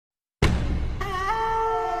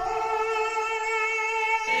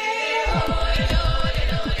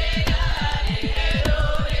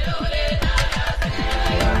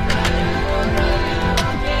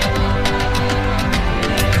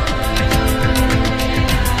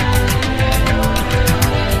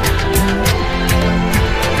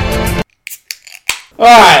All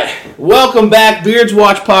right, welcome back, Beards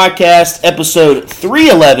Watch Podcast, episode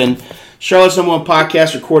 311. Charlotte's #1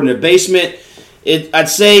 podcast, recording in the basement. I'd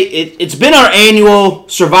say it's been our annual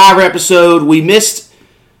Survivor episode. We missed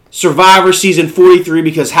Survivor season 43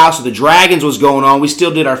 because House of the Dragons was going on. We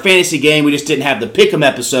still did our fantasy game. We just didn't have the Pick'em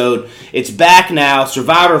episode. It's back now.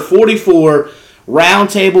 Survivor 44,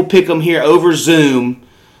 roundtable Pick'em here over Zoom.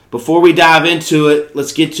 Before we dive into it,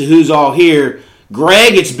 let's get to who's all here.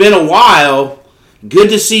 Greg, it's been a while.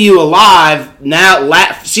 Good to see you alive. Now,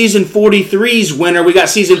 season 43's winner. We got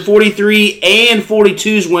season 43 and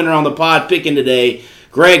 42's winner on the pod picking today.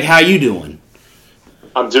 Greg, how you doing?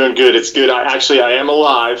 I'm doing good. It's good. I am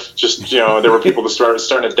alive. Just, there were people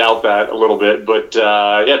starting to doubt that a little bit. But,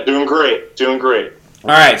 doing great. Doing great.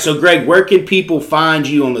 All right. So, Greg, where can people find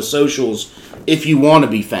you on the socials if you want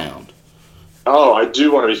to be found? Oh, I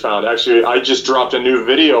do want to be found. Actually, I just dropped a new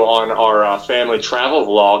video on our family travel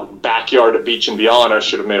vlog, Backyard at Beach and Beyond. I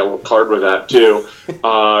should have made a little card with that, too. You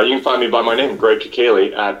can find me by my name, Greg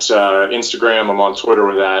Kakali, at Instagram. I'm on Twitter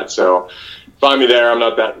with that. So find me there. I'm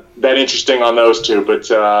not that interesting on those two, but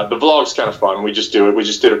the vlog's kind of fun. We just do it. We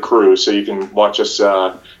just did a cruise, so you can watch us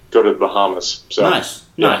go to the Bahamas. So,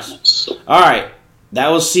 Nice. All right. That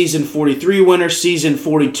was season 43 winner, season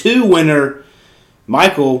 42 winner,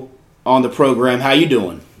 Michael, on the program. How you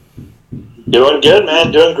doing? Doing good,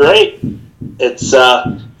 man. Doing great. It's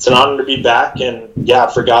an honor to be back, and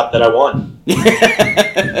I forgot that I won.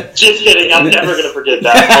 Just kidding. I'm never going to forget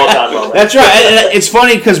that all-time moment. That's right. It's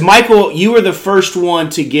funny because, Michael, you were the first one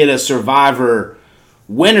to get a Survivor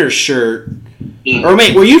winner shirt. Mm-hmm. Or,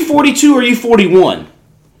 wait, were you 42 or were you 41?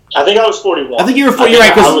 I think I was 41. I think you were 40. You're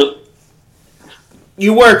right, because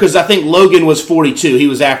you were, because I think Logan was 42. He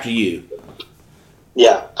was after you.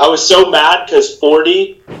 Yeah, I was so mad because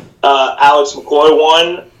 40, Alex McCoy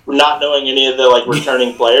won, not knowing any of the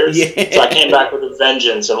returning players. Yeah. So I came back with a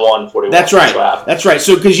vengeance and won 41. That's right. That's right.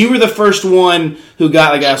 So because you were the first one who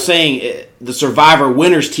got, like I was saying, the Survivor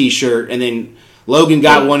winners T-shirt, and then Logan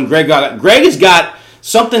got one. Greg has got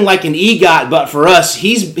something like an EGOT, but for us,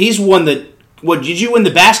 he's won the. What, did you win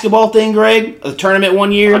the basketball thing, Greg? The tournament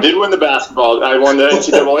one year? I did win the basketball. I won the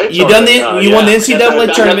NCAA You won the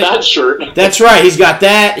NCAA tournament? I got that shirt. That's right. He's got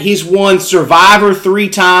that. He's won Survivor 3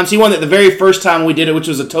 times. He won it the very first time we did it, which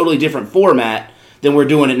was a totally different format than we're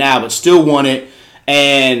doing it now, but still won it.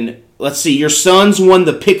 And let's see, your son's won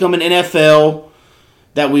the Pick'em and NFL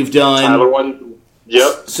that we've done. Tyler won.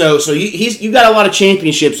 Yep. So you got a lot of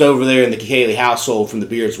championships over there in the Kakali household from the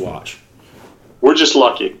Beards Watch. We're just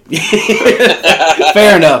lucky.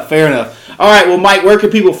 Fair enough. All right, well, Mike, where can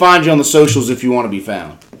people find you on the socials if you want to be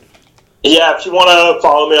found? Yeah, if you want to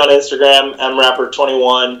follow me on Instagram,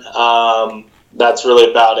 mrapper21. That's really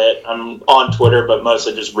about it. I'm on Twitter, but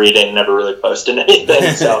mostly just reading, never really posting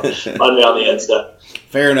anything. So find me on the Insta.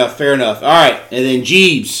 Fair enough. All right, and then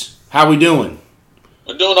Jeebs, how we doing?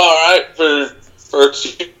 I'm doing all right for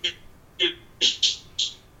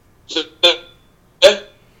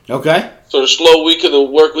Okay. So a slow week of the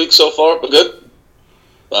work week so far, but good.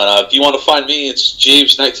 But if you want to find me, it's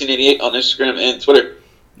Jeebs1988 on Instagram and Twitter.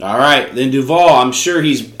 All right. Then Duvall, I'm sure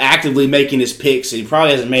he's actively making his picks. He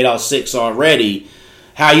probably hasn't made all 6 already.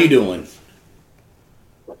 How you doing?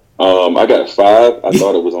 I got 5. I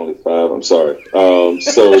thought it was only 5. I'm sorry. So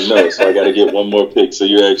I got to get one more pick. So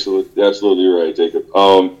you're absolutely right, Jacob.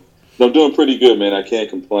 I'm doing pretty good, man. I can't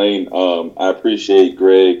complain. I appreciate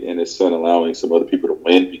Greg and his son allowing some other people to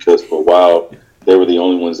win, because for a while they were the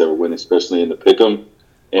only ones that were winning, especially in the Pick'em.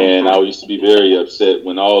 And I used to be very upset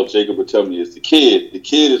when all Jacob would tell me is the kid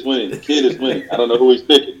is winning. I don't know who he's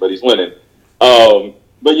picking, but he's winning.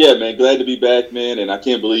 But yeah, man, glad to be back, man. And I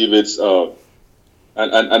can't believe it's. I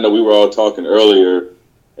know we were all talking earlier,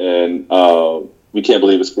 and we can't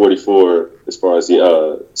believe it's 44 as far as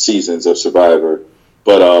the seasons of Survivor.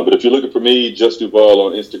 But if you're looking for me, just Duvall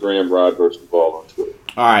on Instagram, Rod vs. Duvall on Twitter.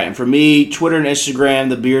 All right, and for me, Twitter and Instagram,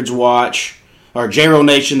 The Beards Watch, or J-Roll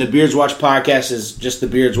Nation. The Beards Watch podcast is just The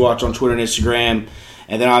Beards Watch on Twitter and Instagram.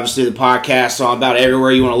 And then obviously the podcast on about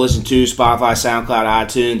everywhere you want to listen to, Spotify, SoundCloud,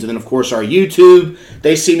 iTunes. And then, of course, our YouTube.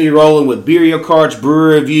 They see me rolling with beer cards,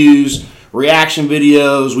 brewer reviews, reaction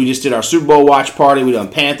videos. We just did our Super Bowl watch party. We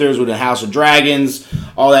done Panthers. We done House of Dragons,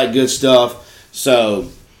 all that good stuff. So,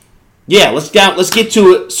 yeah, let's get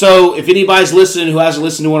to it. So if anybody's listening who hasn't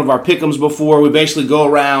listened to one of our pick'ems before, we basically go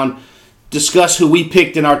around, discuss who we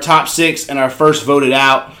picked in our top 6 and our first voted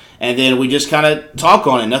out, and then we just kind of talk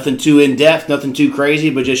on it. Nothing too in-depth, nothing too crazy,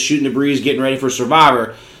 but just shooting the breeze, getting ready for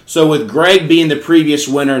Survivor. So with Greg being the previous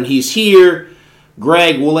winner and he's here,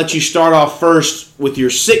 Greg, we'll let you start off first with your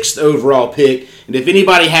 6th overall pick. And if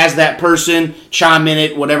anybody has that person, chime in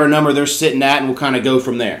at whatever number they're sitting at, and we'll kind of go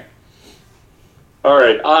from there. All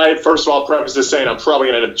right. First of all, preface this saying I'm probably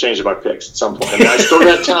going to end up changing my picks at some point. I mean, I still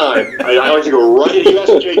got time. I like to go right at you,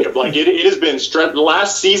 ask Jacob. Like, it has been stressed.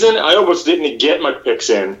 Last season, I almost didn't get my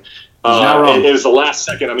picks in. It was the last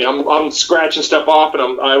second. I mean, I'm scratching stuff off,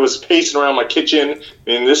 and I was pacing around my kitchen. I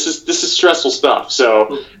mean, this is stressful stuff.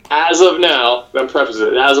 So, as of now, I'm prefacing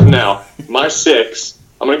it. As of now, my 6,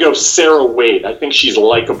 I'm going to go Sarah Wade. I think she's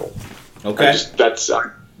likable. Okay.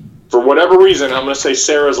 For whatever reason, I'm going to say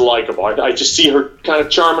Sarah's likable. I just see her kind of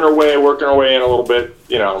charming her way, working her way in a little bit,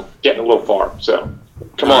 getting a little far. So,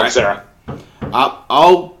 come on, Sarah.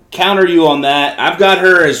 I'll counter you on that. I've got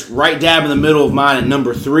her as right dab in the middle of mine at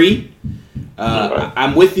number 3.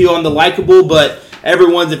 I'm with you on the likable, but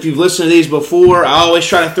everyone, if you've listened to these before, I always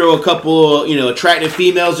try to throw a couple, attractive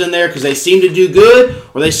females in there because they seem to do good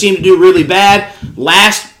or they seem to do really bad.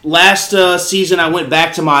 Last season, I went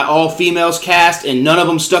back to my all-females cast, and none of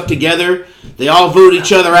them stuck together. They all voted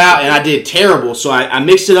each other out, and I did terrible. So I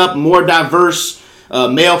mixed it up, more diverse,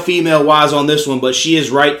 male-female-wise on this one, but she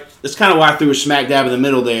is right. That's kind of why I threw her smack dab in the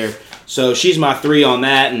middle there. So she's my 3 on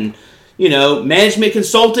that. And, management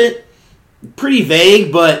consultant, pretty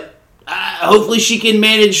vague, but hopefully she can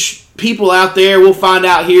manage people out there. We'll find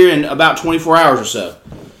out here in about 24 hours or so.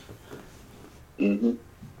 Mm-hmm.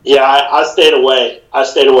 Yeah, I stayed away.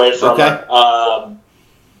 From her.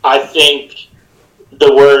 I think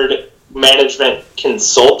the word management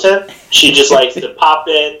consultant, she just likes to pop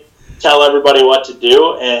in, tell everybody what to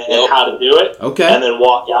do and how to do it, and then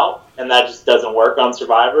walk out. And that just doesn't work on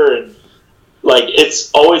Survivor. And,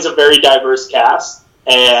 it's always a very diverse cast.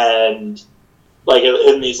 And,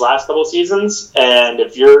 in these last couple seasons, and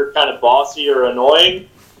if you're kind of bossy or annoying,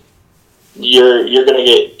 you're going to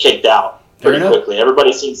get kicked out pretty quickly.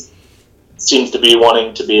 Everybody seems to be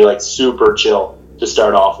wanting to be, super chill to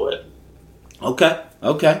start off with. Okay.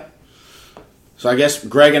 So I guess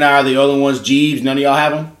Greg and I are the only ones. Jeebs, none of y'all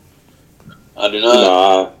have them? I do not.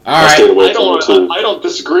 All right. I don't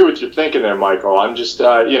disagree with your thinking there, Michael. I'm just,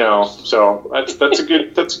 so that's a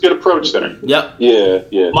good approach there. Yep. Yeah.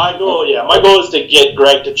 My goal is to get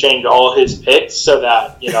Greg to change all his picks so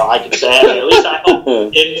that I can say at least I help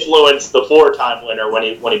influence the 4-time winner when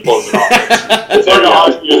he pulls it off. It's hard to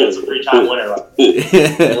argue against a 3-time winner.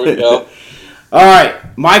 There we go. All right,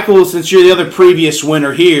 Michael. Since you're the other previous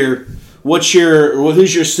winner here, who's your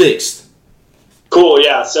 6th? Cool,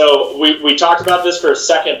 yeah. So we talked about this for a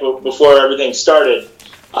second before everything started.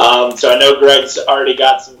 So I know Greg's already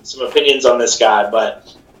got some opinions on this guy,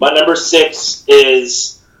 but my number 6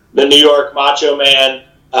 is the New York Macho Man,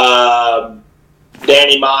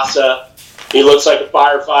 Danny Massa. He looks like a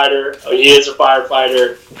firefighter. He is a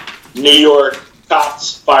firefighter. New York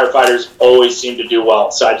cops, firefighters always seem to do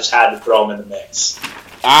well, so I just had to throw him in the mix.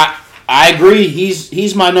 I agree.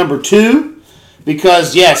 He's my number 2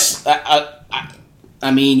 because, yes, I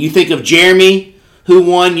mean, you think of Jeremy, who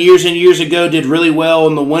won years and years ago, did really well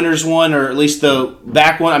in the winners one, or at least the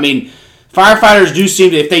back one. I mean, firefighters do seem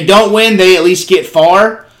to, if they don't win, they at least get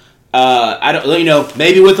far. I don't,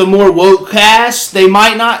 maybe with a more woke cast, they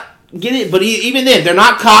might not get it, but even then, they're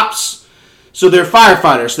not cops, so they're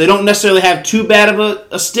firefighters. So they don't necessarily have too bad of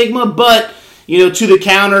a stigma, but, to the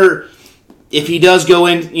counter, if he does go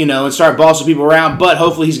in, and start bossing people around, but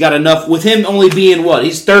hopefully he's got enough, with him only being,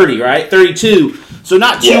 he's 30, right? 32. So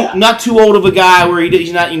not too old of a guy where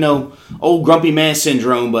he's not, old grumpy man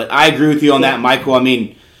syndrome. But I agree with you on that, Michael. I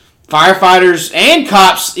mean, firefighters and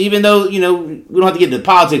cops, even though, we don't have to get into the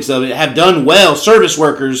politics of it, have done well. Service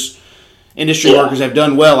workers, industry workers have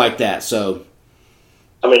done well like that. So,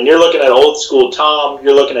 I mean, you're looking at old school Tom.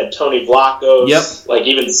 You're looking at Tony Vlachos. Yep.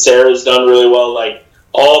 Even Sarah's done really well.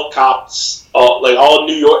 All cops, all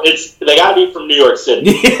New York. They gotta be from New York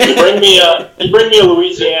City. You bring me a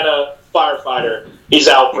Louisiana firefighter, he's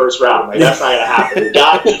out first round. That's not gonna happen. We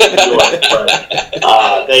got to be New York,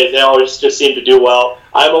 but they always just seem to do well.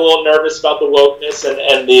 I'm a little nervous about the wokeness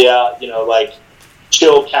and the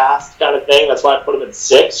chill cast kind of thing. That's why I put him in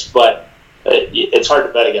 6. But it's hard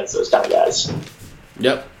to bet against those kind of guys.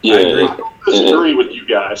 Yep. Yeah. I agree. I don't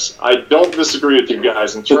disagree with you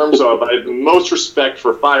guys. in terms of I have the most respect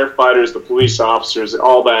for firefighters, the police officers,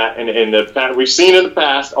 all that, and the fact we've seen in the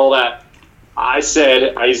past, all that. I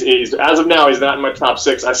said, he's, as of now, he's not in my top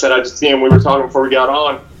 6. I said I just see him. We were talking before we got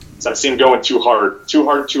on. So I see him going too hard, too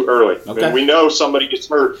early. Okay. And we know somebody gets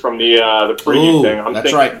hurt from the preview thing. I'm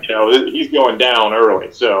thinking, right. He's going down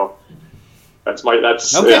early. So that's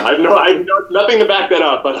okay. I have nothing to back that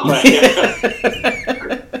up. But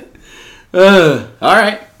all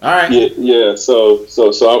right. All right. Yeah. So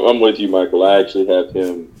I'm with you, Michael. I actually have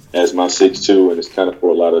him as my 6'2", and it's kind of for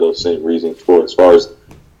a lot of those same reasons. For as far as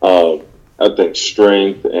I think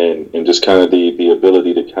strength and just kind of the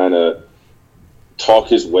ability to kind of talk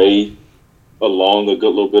his way along a good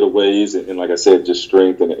little bit of ways, and like I said, just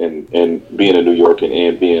strength and being a New Yorker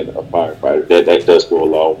and being a firefighter, that does go a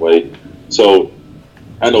long way. So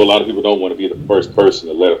I know a lot of people don't want to be the first person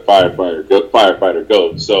to let a firefighter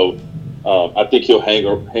go. So I think he'll hang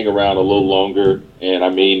around a little longer, and I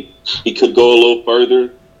mean he could go a little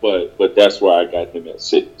further, but that's why I got him at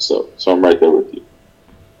 6. So I'm right there with you.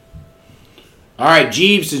 All right,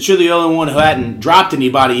 Jeebs, since you're the only one who hadn't dropped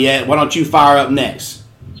anybody yet, why don't you fire up next?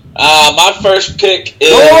 My first pick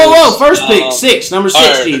is... Whoa. First pick, 6. Number 6,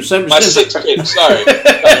 Jeebs. My 6th pick, sorry.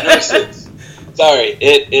 Number 6. Sorry,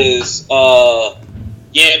 it is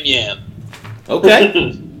Yam Yam.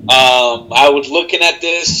 Okay. I was looking at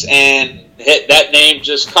this, and that name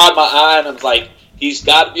just caught my eye, and I was like, he's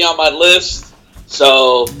got to be on my list.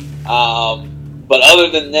 So, but other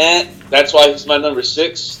than that, that's why he's my number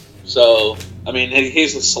 6. So, I mean,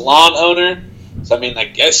 he's a salon owner. So, I mean, I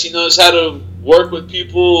guess he knows how to work with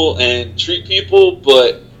people and treat people,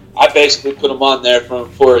 but I basically put him on there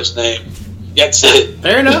for his name. That's it.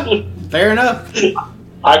 Fair enough.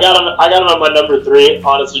 I got him at my number 3.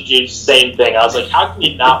 Honestly, Jeebs, same thing. I was like, how can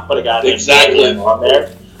you not put a guy named Yam on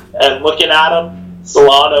there? And looking at him,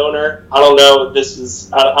 salon owner. I don't know if this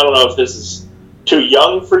is too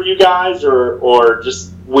young for you guys or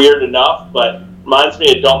just weird enough, but reminds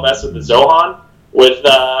me of Don't Mess with the Zohan with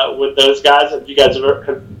those guys.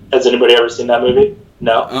 Has anybody ever seen that movie?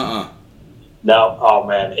 No. No. Oh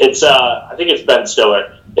man, it's I think it's Ben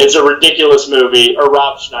Stiller. It's a ridiculous movie, or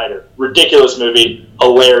Rob Schneider. Ridiculous movie,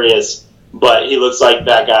 hilarious, but he looks like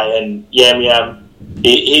that guy. And Yam Yam,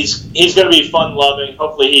 he's going to be fun-loving.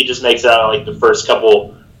 Hopefully he just makes it out of like the first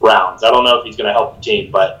couple rounds. I don't know if he's going to help the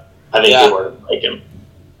team, but I think they were like him.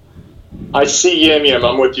 I see Yam Yam.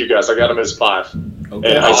 I'm with you guys. I got him as 5.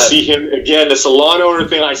 Okay. And I see him, again, the salon owner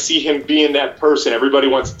thing, I see him being that person everybody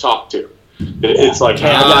wants to talk to. It's like, hey,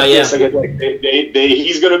 I got this.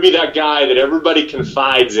 He's going to be that guy that everybody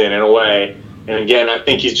confides in a way. And again, I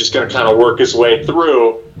think he's just going to kind of work his way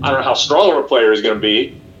through. I don't know how strong of a player he's going to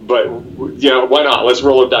be, but why not? Let's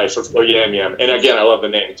roll the dice. Let's go Yam Yam. And again, I love the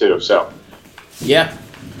name too. So, yeah.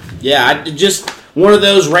 I just one of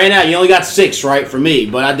those ran out. You only got 6, right, for me,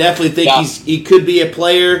 but I definitely think he could be a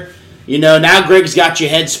player. Now Greg's got your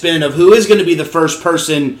head spinning of who is going to be the first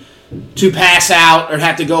person to pass out or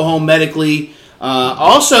have to go home medically.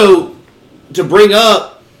 Also, to bring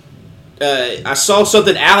up, I saw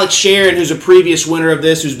something, Alex Sharon, who's a previous winner of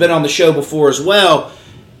this, who's been on the show before as well,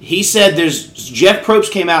 he said Jeff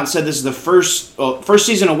Probst came out and said this is the first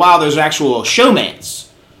season in a while there's actual showmance.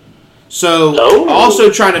 So,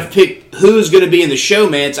 also trying to pick who's going to be in the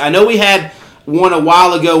showmance. I know we had one a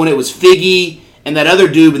while ago when it was Figgy and that other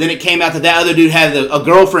dude, but then it came out that other dude had a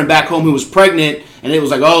girlfriend back home who was pregnant, and it was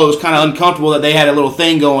like, it was kind of uncomfortable that they had a little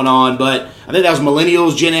thing going on, but I think that was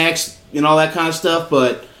millennials, Gen X, and all that kind of stuff,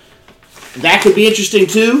 but that could be interesting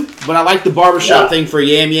too, but I like the barbershop thing for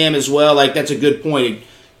Yam Yam as well. Like, that's a good point. It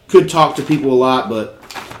could talk to people a lot, but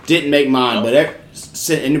didn't make mine. But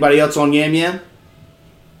anybody else on Yam Yam?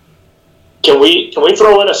 Can we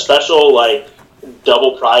throw in a special, like,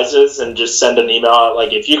 double prizes and just send an email out?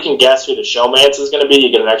 Like, if you can guess who the showmance is going to be,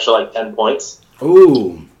 you get an extra, like, 10 points.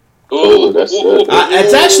 Ooh,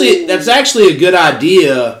 that's actually a good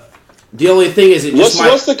idea. The only thing is,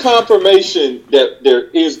 what's the confirmation that there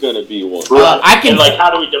is going to be one? And how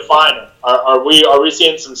do we define it? Are we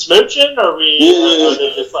seeing some smooching? Are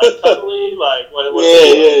they just like cuddly? Like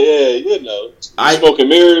what? Smoke and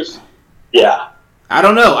mirrors. Yeah. I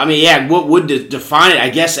don't know. I mean, what would define it? I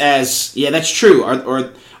guess as that's true.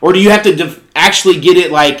 Or do you have to actually get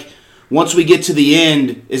it like? Once we get to the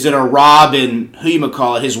end, is it a Rob and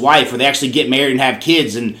his wife, where they actually get married and have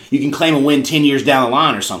kids, and you can claim a win 10 years down the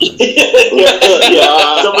line or something? Somebody's in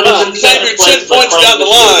claim 10 points down the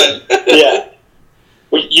line. Yeah.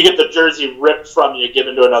 You get the jersey ripped from you,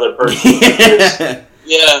 given to another person. Take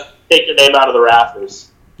your name out of the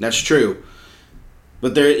rafters. That's true.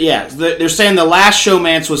 But they're saying the last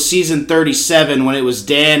showmance was season 37 when it was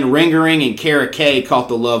Dan Ringering and Kara Kay caught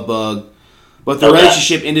the love bug. But the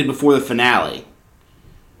relationship ended before the finale.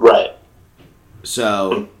 Right.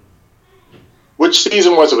 So. Which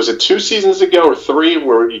season was it? Was it 2 seasons ago or 3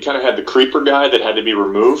 where you kind of had the creeper guy that had to be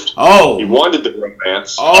removed? Oh. He wanted the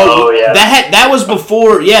romance. Oh yeah. That was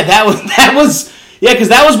before. Yeah, that was. Yeah, because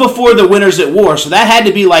that was before the Winners at War, so that had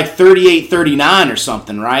to be like 38, 39 or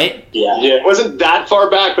something, right? Yeah. Yeah, it wasn't that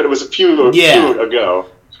far back, but it was a few ago.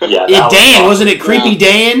 Yeah, Dan, wasn't it Creepy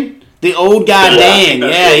Dan? The old guy Dan.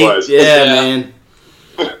 Yeah, man.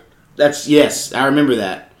 Yes, I remember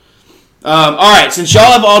that. All right, since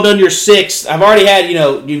y'all have all done your 6, I've already had,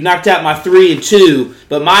 you've knocked out my 3 and 2,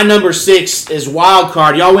 but my number 6 is wild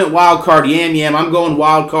card. Y'all went wild card Yam Yam. I'm going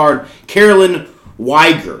wild card Carolyn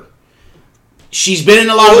Weiger. She's been in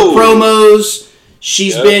a lot of the promos.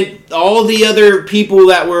 She's been, all the other people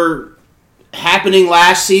that were happening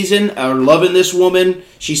last season are loving this woman.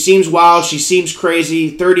 She seems wild. She seems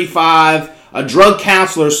crazy. 35, a drug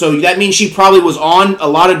counselor. So that means she probably was on a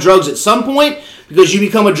lot of drugs at some point, because you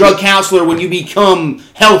become a drug counselor when you become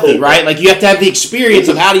healthy, right? Like, you have to have the experience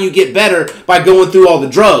of how do you get better by going through all the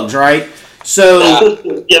drugs, right? So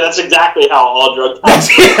yeah, that's exactly how all drug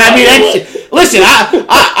counselors. Listen,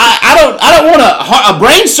 I don't want a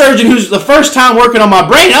brain surgeon who's the first time working on my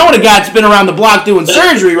brain. I want a guy that's been around the block doing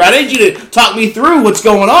surgery, right? I need you to talk me through what's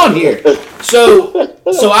going on here. So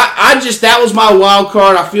I just, that was my wild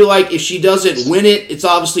card. I feel like if she doesn't win it, it's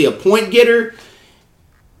obviously a point getter,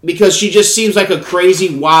 because she just seems like a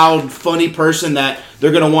crazy, wild, funny person that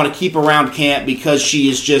they're going to want to keep around camp, because she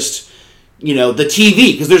is just, the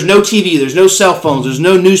TV. Because there's no TV, there's no cell phones, there's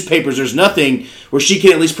no newspapers, there's nothing where she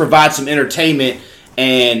can at least provide some entertainment.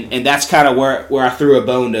 And that's kind of where I threw a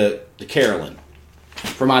bone to Carolyn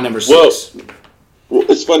for my number 6. Well,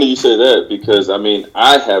 it's funny you say that, because,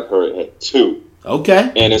 I have her at 2.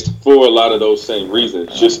 Okay. And it's for a lot of those same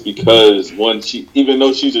reasons. Just because, one, even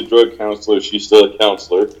though she's a drug counselor, she's still a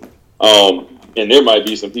counselor. And there might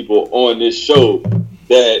be some people on this show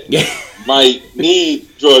that might need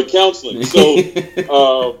drug counseling. So,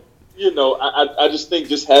 I just think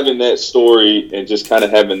just having that story and just kind of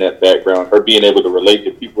having that background, her being able to relate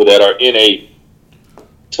to people that are in a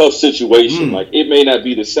tough situation. Like, it may not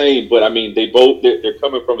be the same, but they're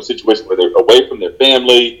coming from a situation where they're away from their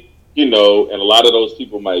family. And a lot of those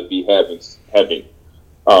people might be having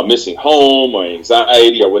missing home or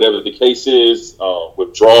anxiety or whatever the case is,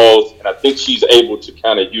 withdrawals. And I think she's able to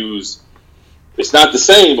kind of use, it's not the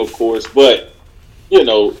same, of course, but,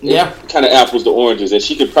 kind of apples to oranges. And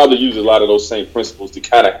she could probably use a lot of those same principles to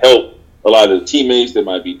kind of help a lot of the teammates that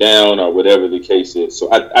might be down or whatever the case is. So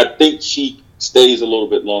I think she stays a little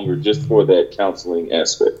bit longer just for that counseling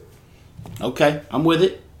aspect. Okay, I'm with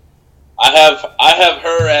it. I have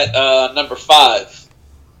her at number 5.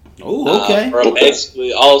 Oh, okay. For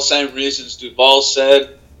basically all the same reasons Duvall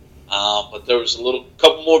said, but there was a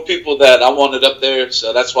couple more people that I wanted up there,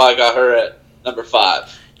 so that's why I got her at number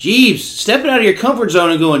 5. Jeebs, stepping out of your comfort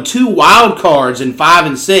zone and going 2 wild cards in 5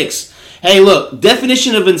 and 6. Hey, look,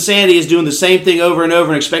 definition of insanity is doing the same thing over and over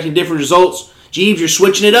and expecting different results. Jeebs, you're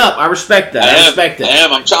switching it up. I respect that. I respect it. I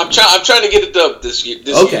am. I'm trying to get a dub this year.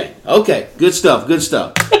 Okay. Good stuff.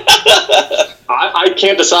 I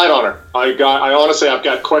can't decide on her. I honestly, I've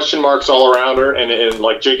got question marks all around her, and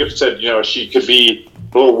like Jacob said, she could be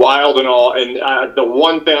a little wild and all. And the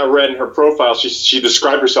one thing I read in her profile, she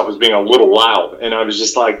described herself as being a little loud, and I was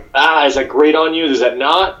just like, is that great on you? Is that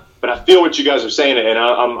not? But I feel what you guys are saying, and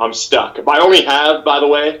I'm stuck. I only have, by the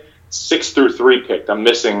way, 6 through 3 picked. I'm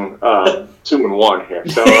missing 2 and 1 here.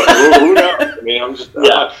 So who knows?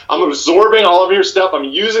 I'm absorbing all of your stuff. I'm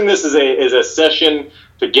using this as a session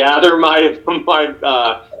to gather my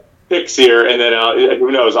picks here, and then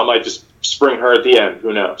who knows? I might just spring her at the end.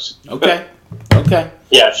 Who knows? Okay.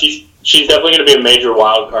 Yeah, she's definitely going to be a major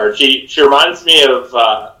wild card. She reminds me of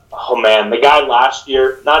the guy last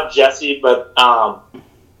year, not Jesse, but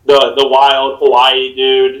the wild Hawaii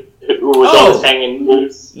dude who was always hanging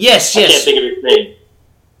loose. Yes. I can't think of his name.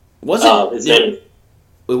 Was it his name?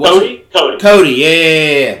 Cody.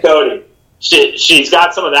 Yeah. Cody. She's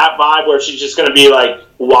got some of that vibe where she's just going to be like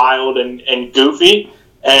wild and goofy,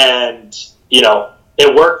 and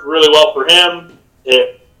it worked really well for him.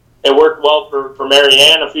 It worked well for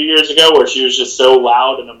Marianne a few years ago, where she was just so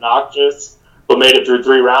loud and obnoxious, but made it through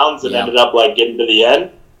 3 rounds and ended up like getting to the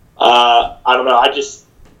end. I don't know.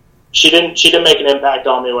 She didn't make an impact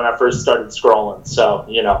on me when I first started scrolling. So,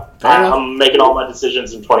 I'm making all my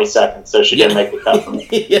decisions in 20 seconds, so she didn't make the cut for me.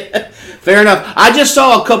 Yeah, fair enough. I just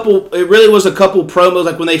saw it really was a couple promos,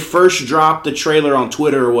 like when they first dropped the trailer on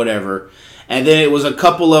Twitter or whatever, and then it was a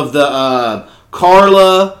couple of the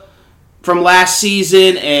Carla from last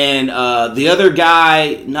season and the other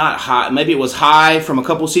guy, not High, maybe it was High from a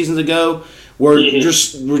couple seasons ago, were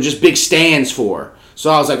just big stands for. So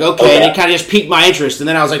I was like, okay, and it kind of just piqued my interest. And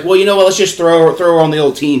then I was like, well, you know what? Let's just throw her on the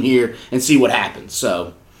old team here and see what happens.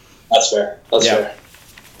 So that's fair. That's fair.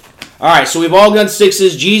 All right, so we've all done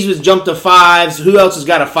 6s. Jeebs has jumped to 5s. Who else has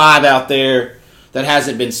got a 5 out there that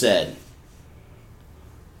hasn't been said?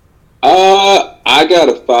 I got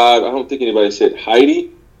a 5. I don't think anybody said Heidi.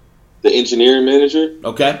 the engineering manager.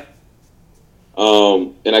 Okay.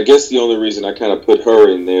 And I guess the only reason I kind of put her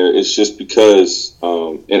in there is just because,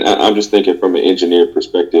 and I'm just thinking from an engineer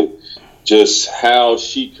perspective, just how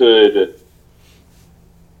she could,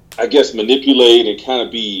 I guess, manipulate and kind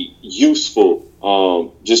of be useful,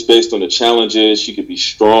 just based on the challenges. She could be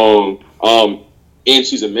strong, and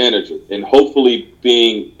she's a manager, and hopefully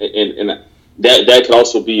being, and that could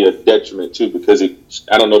also be a detriment too, because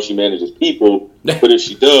I don't know if she manages people, but if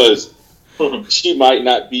she does, she might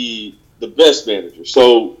not be the best manager.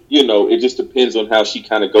 So, it just depends on how she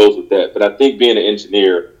kind of goes with that. But I think being an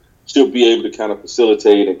engineer, she'll be able to kind of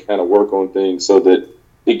facilitate and kind of work on things so that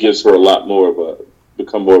it gives her a lot more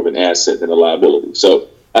become more of an asset than a liability. So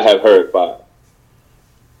I have her at 5.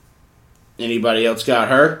 Anybody else got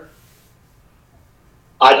her?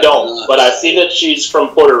 I don't, but I see that she's from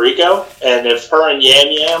Puerto Rico, and if her and Yam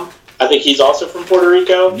Yam, I think he's also from Puerto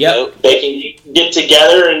Rico. Yep. They can get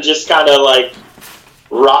together and just kind of like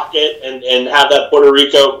rock it and have that Puerto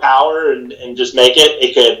Rico power and just make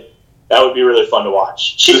it. That would be really fun to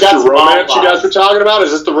watch. She's got the romance you guys were talking about?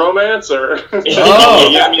 Is this the romance or? Oh,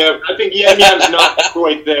 Yam Yam. I think Yam Yam's not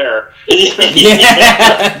quite there.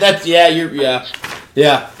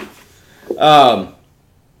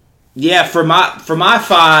 Yeah. For my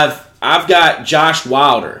 5, I've got Josh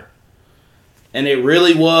Wilder, and it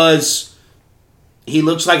really was. He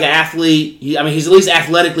looks like an athlete. He's at least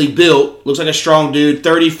athletically built. Looks like a strong dude.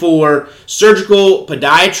 34, surgical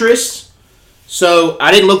podiatrist. So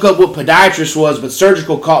I didn't look up what podiatrist was, but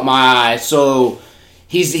surgical caught my eye. So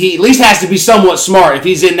he at least has to be somewhat smart if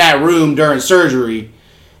he's in that room during surgery.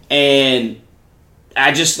 And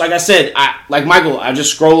I just, like I said, like Michael, I'm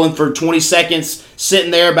just scrolling for 20 seconds,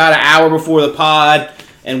 sitting there about an hour before the pod,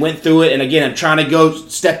 and went through it. And again, I'm trying to go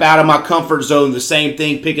step out of my comfort zone, the same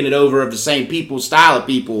thing, picking it over of the same people, style of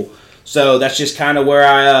people. So that's just kind of where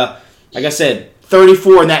I, like I said,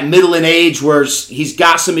 34 in that middle in age where he's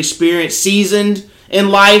got some experience, seasoned in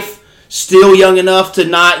life, still young enough to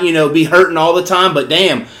not, be hurting all the time. But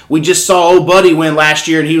damn, we just saw old Buddy win last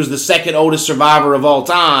year, and he was the second oldest survivor of all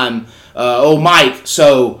time, old Mike.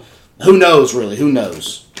 So who knows, really? Who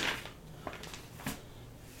knows?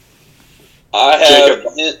 I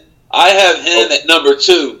have him at number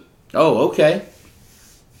 2. Oh, okay.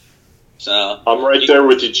 So I'm right there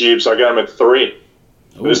with you, Jeebs. I got him at 3.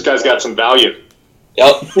 Ooh. This guy's got some value.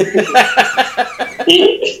 Yep.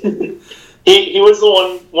 He was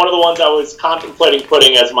one of the ones I was contemplating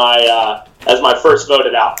putting as my first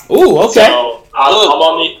voted out. Ooh, okay. So I'm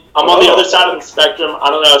on the other side of the spectrum. I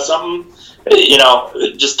don't know, something,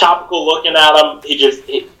 just topical looking at him.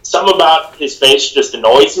 Something about his face just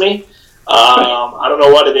annoys me. I don't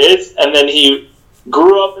know what it is. And then he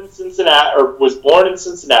grew up in Cincinnati, or was born in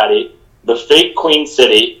Cincinnati, the fake Queen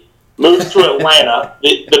City. Moved to Atlanta,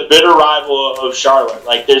 the bitter rival of Charlotte.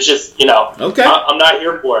 Like, there's just, okay. I'm not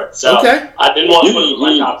here for it. So okay. I didn't want to put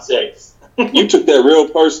my top 6. You took that real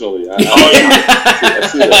personally. I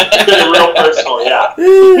see that. Took it real personal,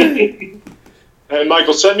 yeah. And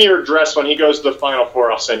Michael, send me your address when he goes to the Final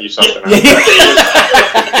Four. I'll send you something.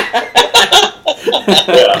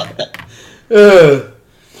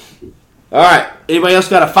 All right. Anybody else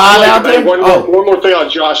got a 5 out there? One more thing on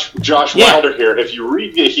Josh Wilder here. If you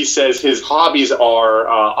read it, he says his hobbies are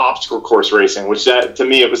obstacle course racing, which to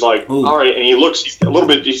me it was like, ooh. All right. And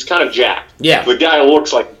he's kind of jacked. Yeah. The guy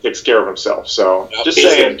looks like he takes care of himself. So just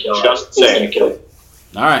saying.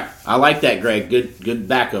 All right. I like that, Greg. Good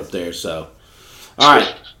backup there. So, all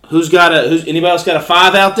right. Anybody else got a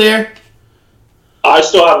 5 out there? I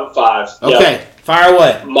still have a 5. Okay. Yep. Fire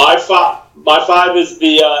away. My 5 is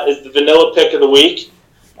the vanilla pick of the week.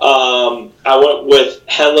 I went with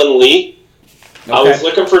Helen Lee. Okay. I was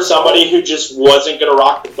looking for somebody who just wasn't going to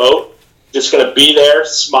rock the boat, just going to be there,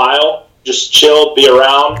 smile, just chill, be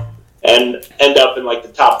around, and end up in like the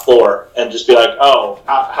top 4 and just be like, oh,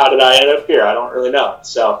 how did I end up here? I don't really know.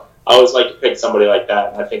 So I always like to pick somebody like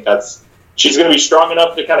that, and I think she's going to be strong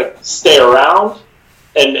enough to kind of stay around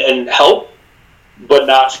and help, but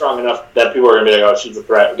not strong enough that people are going to be like, oh, she's a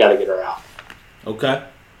threat. We got to get her out. Okay.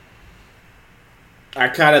 I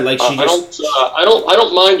kind of like she just. I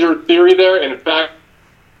don't mind your theory there. In fact,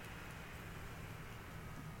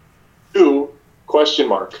 question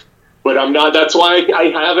mark. But I'm not. That's why I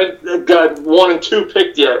haven't got 1 and 2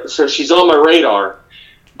 picked yet. So she's on my radar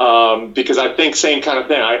because I think same kind of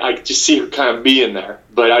thing. I just see her kind of being there,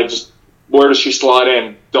 but where does she slot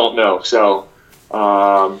in? Don't know. So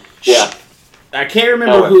yeah. I can't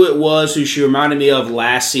remember who it was who she reminded me of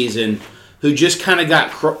last season, who just kind of got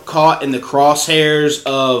caught in the crosshairs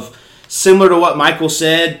of, similar to what Michael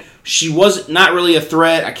said, she was not really a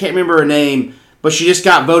threat. I can't remember her name, but she just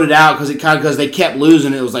got voted out because they kept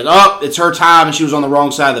losing. It was like, oh, it's her time, and she was on the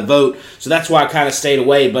wrong side of the vote. So that's why I kind of stayed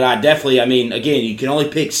away. But again, you can only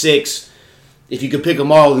pick 6. If you could pick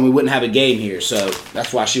them all, then we wouldn't have a game here. So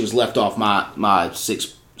that's why she was left off my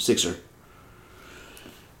sixer.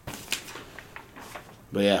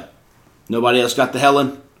 But yeah, nobody else got the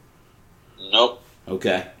Helen? Nope.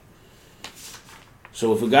 Okay.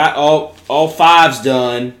 So if we got all 5s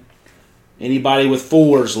done, anybody with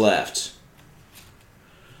 4s left?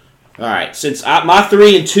 All right. Since my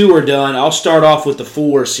 3 and 2 are done, I'll start off with the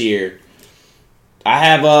 4s here. I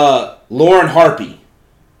have Lauren Harpy.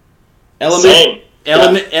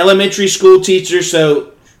 Elementary school teacher,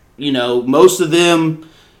 so, most of them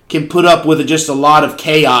can put up with just a lot of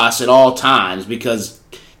chaos at all times because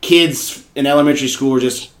kids in elementary school are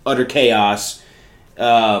just utter chaos.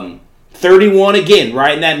 31 again,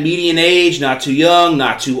 right in that median age, not too young,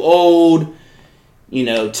 not too old.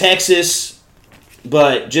 Texas,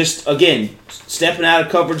 but just, again, stepping out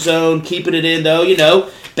of comfort zone, keeping it in,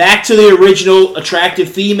 though, back to the original attractive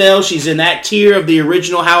female. She's in that tier of the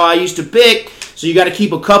original how I used to pick. So you got to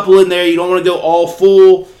keep a couple in there. You don't want to go all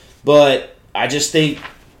full, but I just think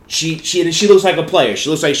she looks like a player. She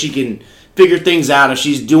looks like she can figure things out. If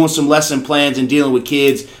she's doing some lesson plans and dealing with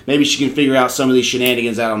kids, maybe she can figure out some of these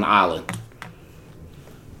shenanigans out on the island.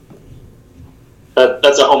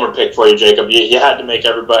 That's a homer pick for you, Jacob. You had to make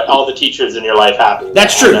all the teachers in your life happy.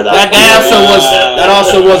 That's true. That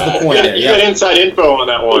also was the point there. You got inside info on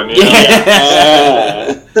that one.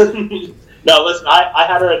 No, listen, I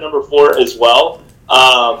had her at number 4 as well.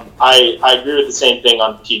 I agree with the same thing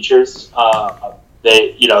on teachers.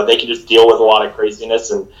 They can just deal with a lot of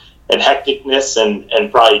craziness and hecticness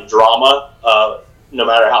and probably drama, no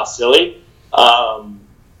matter how silly.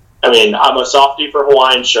 I'm a softie for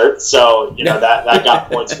Hawaiian shirts, so that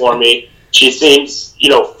got points for me. She seems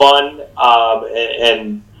fun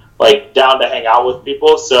and like down to hang out with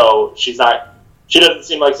people, so she doesn't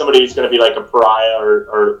seem like somebody who's going to be like a pariah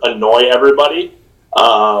or annoy everybody,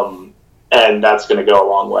 and that's going to go a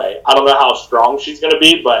long way. I don't know how strong she's going to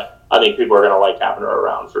be, but I think people are going to like having her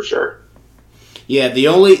around for sure. Yeah, the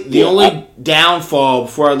only downfall,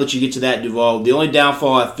 before I let you get to that, Duvall, the only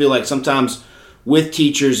downfall I feel like sometimes with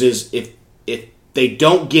teachers is if they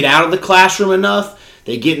don't get out of the classroom enough,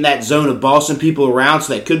 they get in that zone of bossing people around,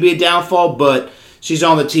 so that could be a downfall, but she's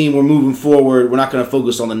on the team, we're moving forward, we're not going to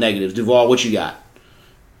focus on the negatives. Duvall, what you got?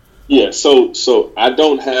 Yeah, so I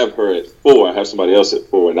don't have her at 4. I have somebody else at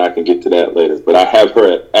 4, and I can get to that later. But I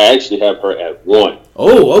actually have her at 1.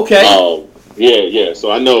 Oh, okay. Yeah.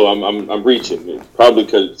 So I know I'm reaching, probably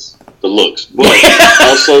because the looks, but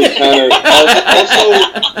also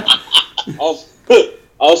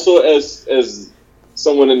also as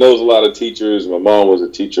someone that knows a lot of teachers. My mom was a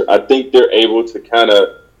teacher. I think they're able to kind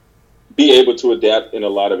of be able to adapt in a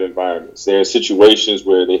lot of environments. There are situations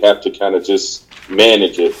where they have to kind of just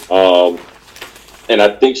manage it. And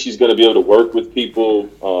I think she's going to be able to work with people.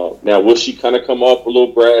 Now, will she kind of come off a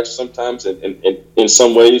little brash sometimes? And in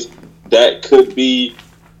some ways, that could be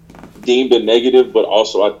deemed a negative. But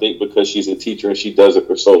also, I think because she's a teacher and she does it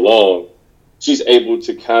for so long, she's able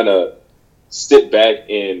to kind of sit back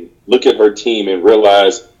and look at her team and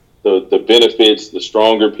realize the benefits, the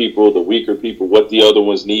stronger people, the weaker people, what the other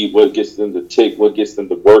ones need, what gets them to tick, what gets them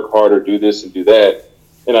to work harder, do this and do that.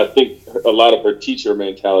 And I think a lot of her teacher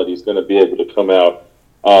mentality is going to be able to come out.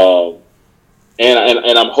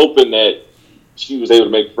 And I'm hoping that she was able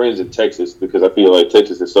to make friends in Texas, because I feel like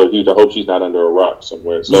Texas is so huge. I hope she's not under a rock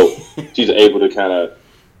somewhere. So she's able to kind of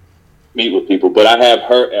meet with people. But I have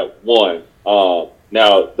her at 1.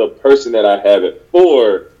 Now, the person that I have at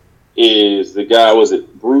 4 is the guy, was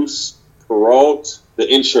it Bruce Perrault, the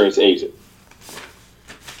insurance agent?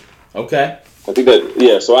 Okay. I think that,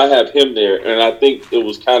 yeah, so I have him there, and I think it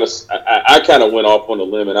was kind of, I kind of went off on a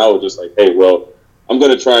limb, and I was just like, hey, well, I'm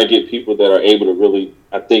going to try and get people that are able to really,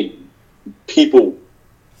 I think, people,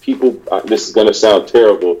 this is going to sound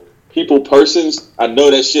terrible, persons, I know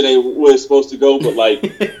that shit ain't where it's supposed to go, but, like,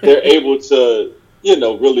 they're able to,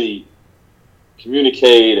 really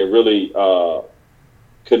communicate and really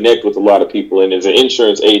connect with a lot of people. And as an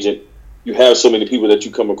insurance agent, you have so many people that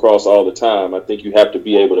you come across all the time. I think you have to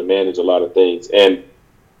be able to manage a lot of things and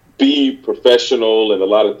be professional and a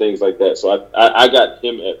lot of things like that. So I got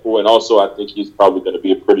him at 4, and also I think he's probably going to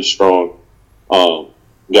be a pretty strong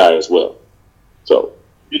guy as well. So,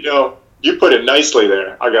 you put it nicely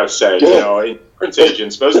there, I gotta say. Insurance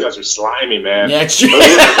agents, those guys are slimy, man. Yeah, it's true.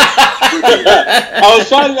 I was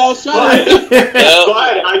trying.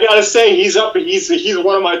 But I gotta say, he's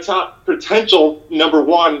one of my top potential number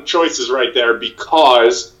 1 choices right there,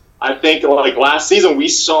 because I think like last season we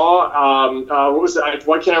saw what was it?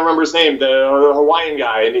 Why can't I remember his name? The Hawaiian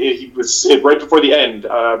guy, and he was right before the end,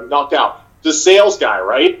 knocked out. The sales guy,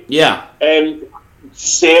 right? Yeah. And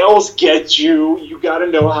sales gets you. You got to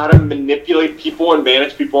know how to manipulate people and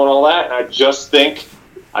manage people and all that. And I just think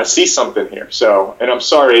I see something here. So, and I'm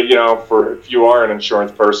sorry, for if you are an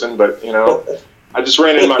insurance person, but I just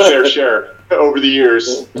ran into my fair share over the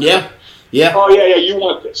years. Yeah. Yeah. Oh, yeah, you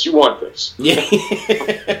want this. You want this. Yeah.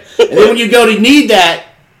 And then when you go to need that,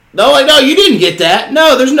 no, you didn't get that.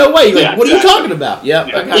 No, there's no way. You're like, what are you talking about? Yep.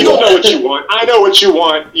 Yeah. You don't know what you want. I know what you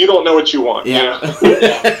want. You don't know what you want. Yeah.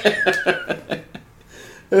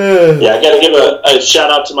 Yeah, I got to give a shout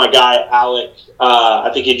out to my guy, Alec.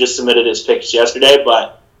 I think he just submitted his picks yesterday,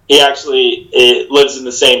 but he actually lives in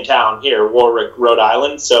the same town here, Warwick, Rhode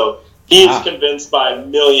Island. So he's convinced by $1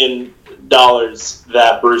 million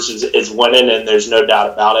that Bruce is winning, and there's no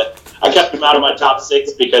doubt about it. I kept him out of my top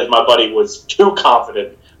 6 because my buddy was too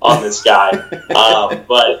confident on this guy.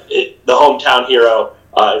 But the hometown hero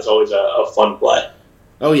is always a fun play.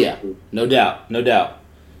 Oh, yeah. No doubt.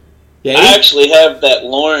 Yeah, I actually have that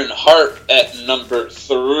Lauren Hart at number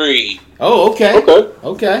 3. Oh, okay.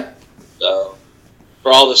 Okay. So,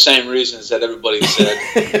 for all the same reasons that everybody said.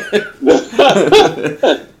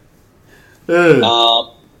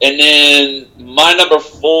 And then my number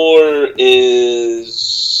 4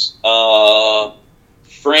 is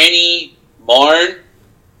Franny Marn.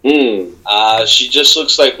 She just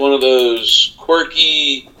looks like one of those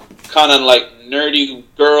quirky, kind of like nerdy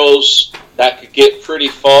girls that could get pretty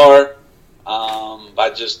far by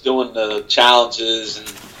just doing the challenges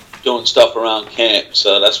and doing stuff around camp.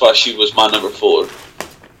 So that's why she was my number 4.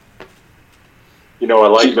 I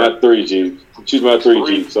like She's that. my 3, Jeebs. She's my 3,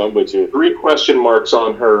 Jeebs, so I'm with you. 3 question marks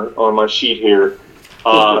on her on my sheet here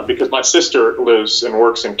because my sister lives and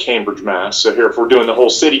works in Cambridge, Mass. So here, if we're doing the whole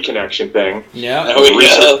city connection thing,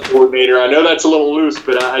 research coordinator. I know that's a little loose,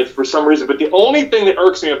 but for some reason. But the only thing that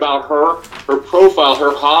irks me about her profile,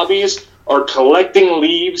 her hobbies are collecting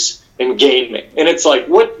leaves and gaming. And it's like,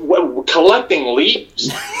 what collecting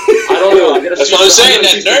leaves? I don't know. That's what I'm saying.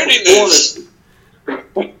 That nerdiness.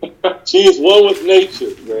 She's one with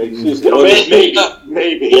nature, Greg. She's one with nature.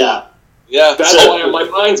 Maybe. Yeah. That's why my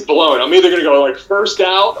mind's blown. I'm either going to go like first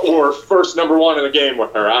out or first number 1 in the game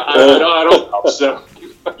with her. I don't know. So.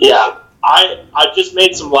 Yeah. I just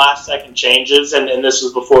made some last second changes, and this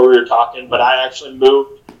was before we were talking, but I actually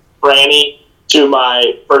moved Franny to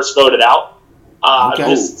my first voted out. I'm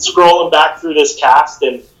just scrolling back through this cast,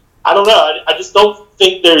 and I don't know. I just don't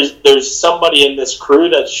think there's somebody in this crew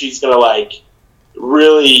that she's going to like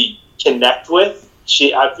really connect with.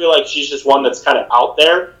 I feel like she's just one that's kind of out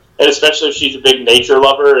there, and especially if she's a big nature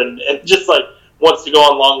lover and just like wants to go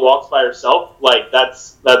on long walks by herself, like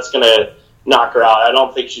that's gonna knock her out. I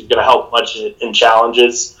don't think she's gonna help much in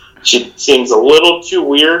challenges. She seems a little too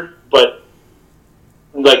weird, but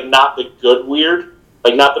like not the good weird,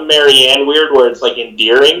 like not the Marianne weird where it's like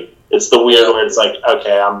endearing. It's the weird where it's like,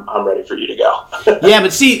 okay, I'm ready for you to go. Yeah,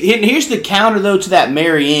 but see, here's the counter, though, to that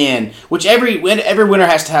Marianne, which every winner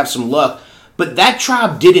has to have some luck, but that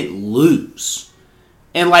tribe didn't lose.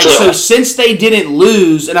 And, like, so since they didn't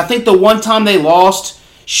lose, and I think the one time they lost,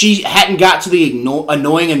 she hadn't got to the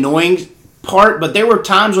annoying part, but there were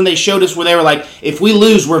times when they showed us where they were like, if we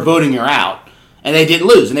lose, we're voting her out. And they didn't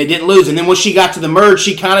lose, and then when she got to the merge,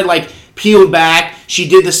 she kind of, like, peeled back. She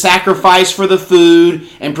did the sacrifice for the food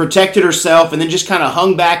and protected herself, and then just kind of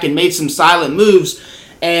hung back and made some silent moves.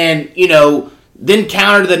 And, then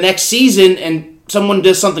counter to the next season, and someone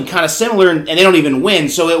does something kind of similar, and they don't even win.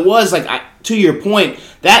 So it was, like, to your point,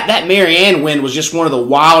 that Marianne win was just one of the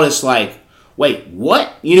wildest, like, wait,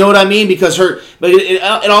 what? You know what I mean? Because but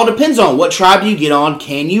it all depends on what tribe you get on.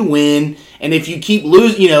 Can you win? And if you keep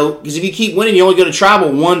losing, because if you keep winning, you only go to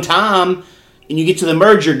tribal one time, and you get to the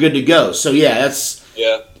merge, you're good to go. So, that's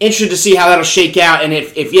interesting to see how that'll shake out. And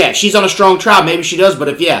if she's on a strong tribe, maybe she does. But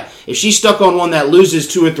if she's stuck on one that loses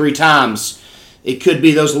 2 or 3 times, it could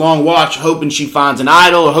be those long watch, hoping she finds an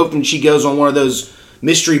idol, or hoping she goes on one of those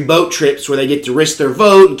mystery boat trips where they get to risk their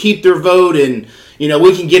vote and keep their vote. And,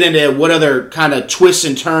 we can get into what other kind of twists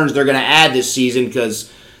and turns they're going to add this season, because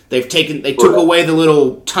they took away the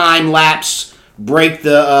little time lapse, break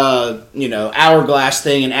the hourglass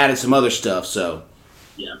thing, and added some other stuff. So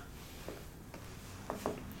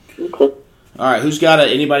Okay. All right,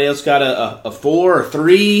 anybody else got a 4 or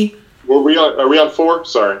 3? Are we on 4?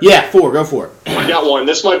 Sorry. Yeah, 4. Go for it. I got one.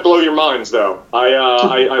 This might blow your minds, though.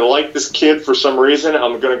 I like this kid for some reason.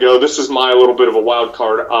 I'm going to go. This is my little bit of a wild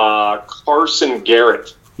card. Carson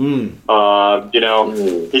Garrett. He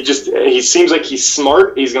seems like he's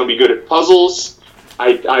smart. He's going to be good at puzzles.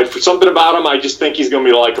 I for something about him, I just think he's going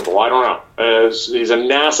to be likable. I don't know. He's a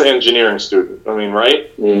NASA engineering student. I mean,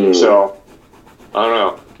 right? So I don't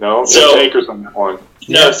know. No takers on that one.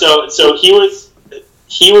 No, so he was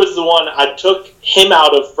the one. I took him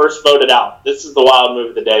out of first voted out. This is the wild move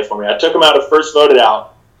of the day for me. I took him out of first voted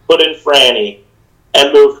out, put in Franny,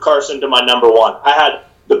 and moved Carson to my number one. I had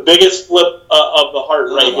the biggest flip of the heart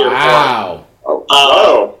right here. Wow.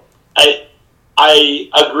 I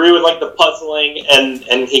agree with like the puzzling,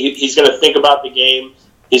 and he's going to think about the game.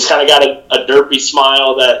 He's kind of got a derpy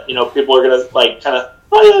smile that people are going to like kind of,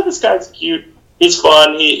 oh yeah, this guy's cute. He's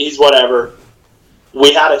fun. He's whatever.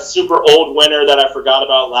 We had a super old winner that I forgot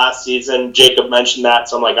about last season. Jacob mentioned that,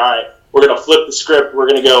 so I'm like, all right, we're going to flip the script. We're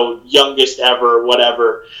going to go youngest ever,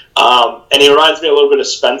 whatever. And he reminds me a little bit of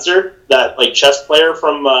Spencer, that like chess player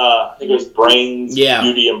from I think it was Brains,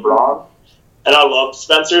 Beauty, and Brawn. And I love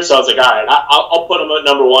Spencer, so I was like, all right, I'll put him at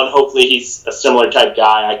number one. Hopefully he's a similar type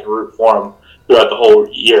guy. I can root for him throughout the whole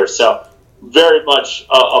year. So very much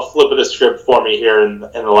a flip of the script for me here in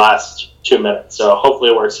the last 2 minutes. So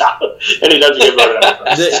hopefully it works out. And he doesn't get voted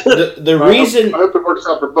out. The reason... I hope it works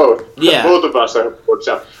out for both. Yeah. Both of us, I hope it works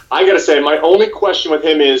out. I got to say, my only question with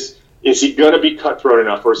him is he going to be cutthroat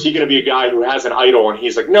enough? Or is he going to be a guy who has an idol and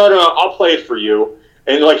he's like, no, I'll play it for you.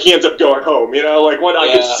 And, like, he ends up going home, Like, when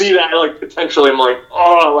I could see that, like, potentially, I'm like,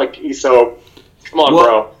 oh, like, he's so... Come on,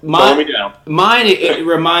 bro. Slow me down. Mine, it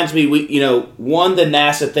reminds me, one, the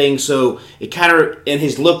NASA thing, so it kind of, and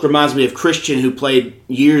his look reminds me of Christian, who played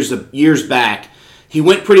years back. He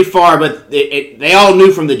went pretty far, but they all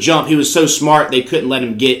knew from the jump he was so smart they couldn't let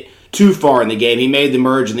him get too far in the game. He made the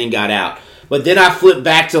merge and then got out. But then I flipped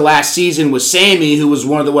back to last season with Sammy, who was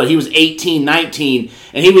he was 18, 19,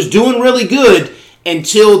 and he was doing really good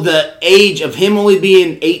until the age of him only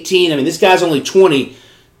being 18. I mean, this guy's only 20.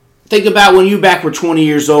 Think about when you back were 20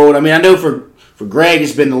 years old. I mean, I know for Greg,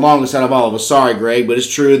 it's been the longest out of all of us. Sorry, Greg, but it's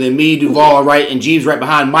true. Then me, Duvall are right, and Jeebs right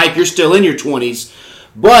behind. Mike, you're still in your 20s.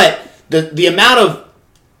 But the amount of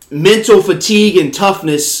mental fatigue and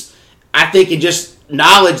toughness, I think, and just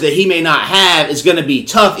knowledge that he may not have is going to be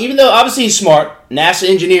tough. Even though, obviously, he's smart, NASA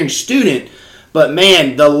engineering student. But,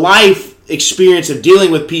 man, the life experience of dealing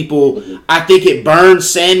with people, I think it burned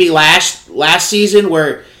Sammy last season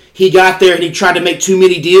where he got there and he tried to make too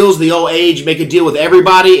many deals, the old age, make a deal with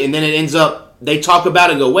everybody, and then it ends up, they talk about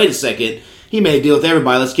it and go, wait a second, he made a deal with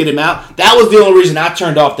everybody, let's get him out. That was the only reason I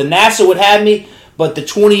turned off. The NASA would have me, but the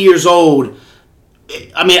 20 years old,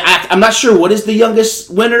 I mean, I'm not sure what is the youngest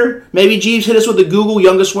winner. Maybe Jeebs hit us with the Google,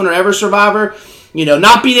 youngest winner ever Survivor.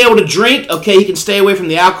 Not being able to drink, okay, he can stay away from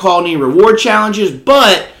the alcohol and any reward challenges,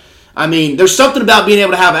 but, I mean, there's something about being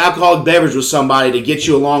able to have an alcoholic beverage with somebody to get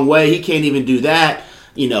you a long way. He can't even do that.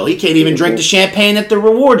 He can't even drink the champagne at the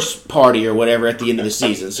rewards party or whatever at the end of the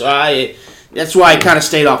season. So that's why I kind of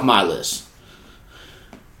stayed off my list.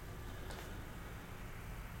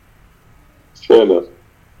 Fair enough.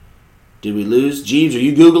 Did we lose? Jeebs, are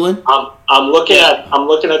you Googling? I'm looking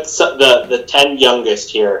at the 10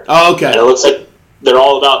 youngest here. Oh, okay. And it looks like they're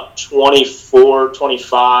all about 24,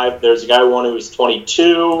 25. There's a guy who was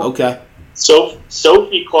 22. Okay.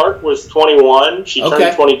 Sophie Clark was 21. She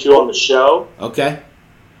turned 22 on the show. Okay.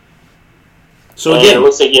 So and again, it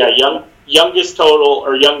looks like youngest total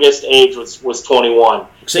or youngest age was 21.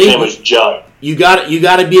 So his name was Judd. You got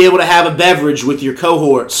to be able to have a beverage with your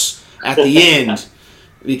cohorts at the end,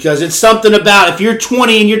 because it's something about if you're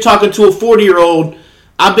 20 and you're talking to a 40-year-old.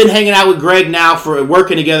 I've been hanging out with Greg now for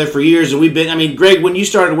working together for years, and Greg, when you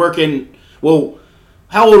started working, well,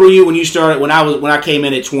 how old were you when you started? When I came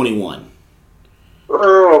in at 21.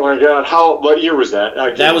 Oh my God! What year was that?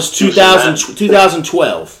 That was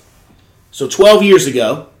 2012. So 12 years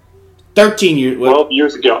ago, 13 years. 12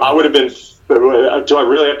 years ago, I would have been. Do I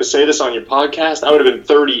really have to say this on your podcast? I would have been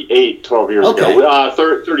 38 12 years ago.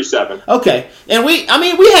 37. Okay, and we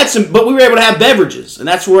had some, but we were able to have beverages, and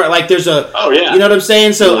that's where there's a. Oh yeah. You know what I'm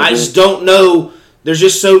saying? So I just don't know. There's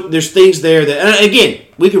things there that, and again,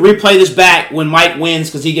 we could replay this back when Mike wins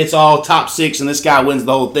because he gets all top 6 and this guy wins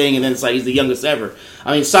the whole thing, and then it's like he's the youngest ever.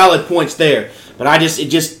 I mean, solid points there, but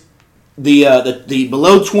the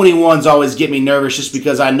below 21s always get me nervous just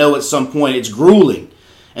because I know at some point it's grueling,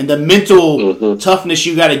 and the mental toughness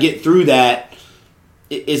you got to get through that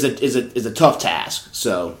is a tough task.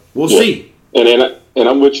 So we'll see. And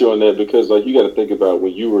I'm with you on that because you got to think about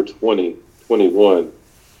when you were 20, 21.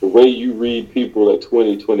 The way you read people at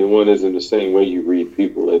 20, 21 isn't the same way you read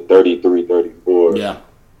people at 33, 34. Yeah.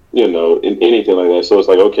 In anything like that. So it's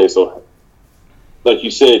like, okay, so like you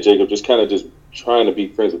said, Jacob, just trying to be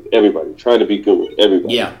friends with everybody, trying to be good with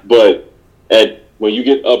everybody. Yeah. But at when you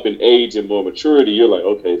get up in age and more maturity, you're like,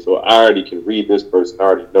 okay, so I already can read this person. I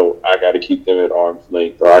already know I got to keep them at arm's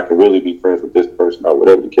length, or I can really be friends with this person, or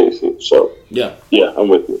whatever the case is. So, yeah, I'm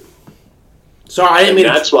with you. Sorry, I didn't mean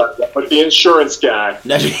that's what the insurance guy.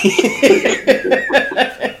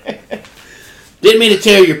 Didn't mean to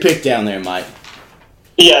tear your pick down there, Mike.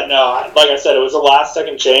 Yeah, no, like I said, it was a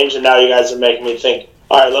last-second change, and now you guys are making me think,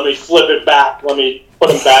 all right, let me flip it back. Let me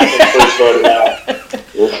put him back in first vote now.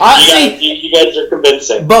 You guys are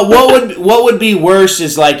convincing. But what would be worse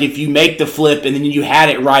is like if you make the flip and then you had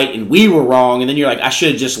it right and we were wrong, and then you're like, I should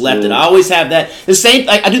have just left it. I always have that. The same.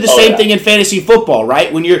 I do the same thing in fantasy football,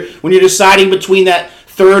 right? When you're deciding between that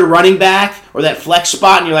third running back or that flex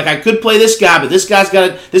spot, and you're like, I could play this guy, but this guy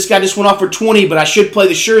just went off for 20, but I should play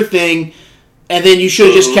the sure thing, and then you should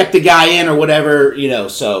have just kept the guy in or whatever,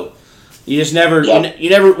 So you just never, you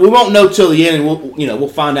never. We won't know till the end, and we'll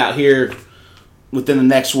find out here within the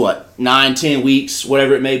next 9-10 weeks,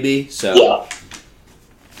 whatever it may be. So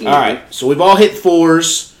all right, so we've all hit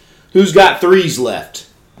 4s. Who's got 3s left?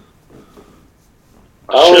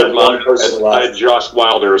 I had Josh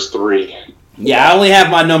Wilder as 3. Yeah, I only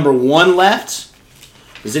have my number 1 left.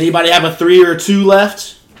 Does anybody have a 3 or a 2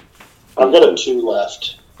 left? I've got a 2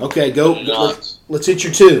 left. Okay, go. Let's hit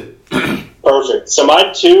your 2. Perfect. So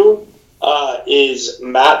my 2 is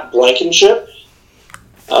Matt Blankenship,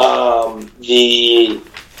 the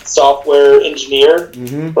software engineer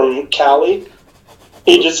from Cali.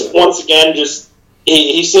 He just, once again,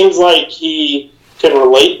 he seems like he can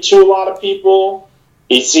relate to a lot of people.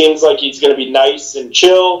 He seems like he's going to be nice and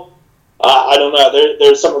chill. I don't know.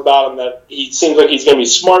 There's something about him that he seems like he's going to be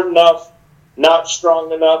smart enough, not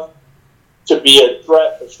strong enough to be a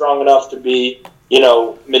threat, but strong enough to be,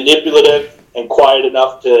 manipulative and quiet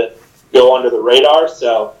enough to go under the radar.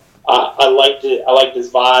 So I liked it. I liked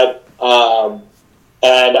his vibe,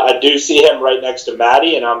 and I do see him right next to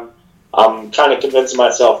Maddie, and I'm kind of convincing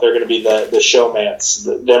myself they're going to be the showmans,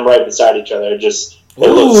 them right beside each other. It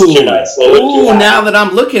looks too nice. Now that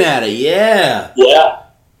I'm looking at it, yeah.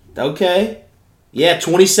 Okay. Yeah,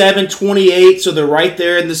 27, 28, so they're right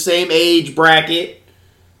there in the same age bracket.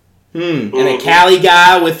 And a Cali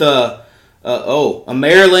guy with a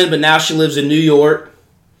Maryland, but now she lives in New York.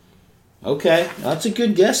 Okay, well, that's a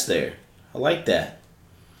good guess there. I like that.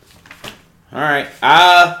 All right.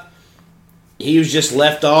 He was just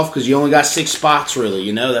left off because you only got 6 spots,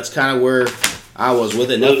 really. That's kind of where I was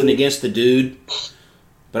with it. Nothing against the dude.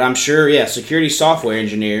 But I'm sure, security software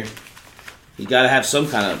engineer. You got to have some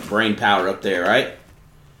kind of brain power up there, right?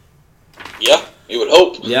 Yeah, you would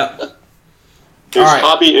hope. Yep. His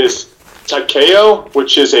hobby is takeo,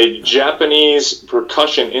 which is a Japanese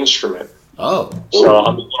percussion instrument. Oh. So I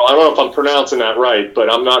don't know if I'm pronouncing that right,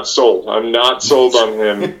 but I'm not sold. I'm not sold on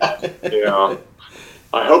him.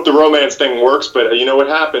 I hope the romance thing works, but you know what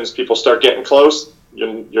happens? People start getting close,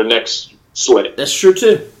 your neck's slit. That's true,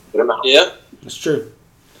 too. Yeah. That's true.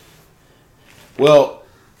 Well,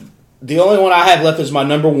 the only one I have left is my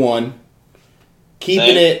number 1.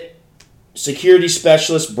 Keeping it, security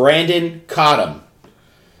specialist Brandon Cottom.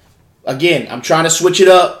 Again, I'm trying to switch it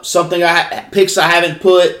up. Picks I haven't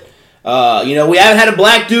put. We haven't had a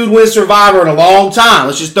black dude win Survivor in a long time.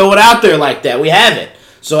 Let's just throw it out there like that. We haven't.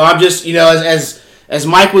 So I'm just, as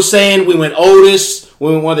Mike was saying, we went oldest.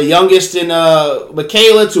 We went one of the youngest in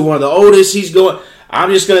Michaela to one of the oldest. I'm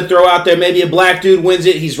just going to throw out there maybe a black dude wins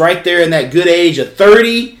it. He's right there in that good age of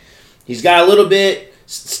 30. He's got a little bit,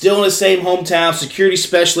 still in the same hometown, security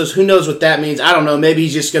specialist. Who knows what that means? I don't know. Maybe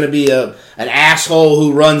he's just going to be an asshole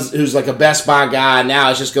who's like a Best Buy guy. Now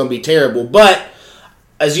it's just going to be terrible. But,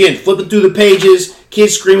 again, flipping through the pages,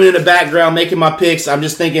 kids screaming in the background, making my picks. I'm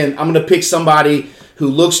just thinking I'm going to pick somebody who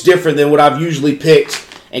looks different than what I've usually picked.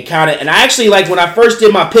 And I actually, like, when I first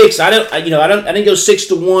did my picks, I didn't go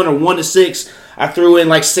 6-1 or 1-6. I threw in,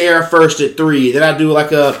 like, Sarah first at 3. Then I do,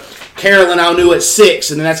 like, a Carolyn I knew at 6,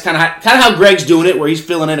 and then that's kind of how Greg's doing it, where he's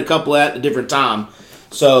filling in a couple at a different time.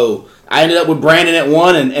 So I ended up with Brandon at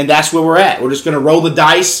 1, and that's where we're at. We're just going to roll the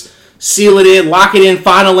dice, seal it in, lock it in,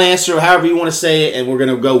 final answer, however you want to say it, and we're going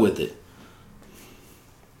to go with it.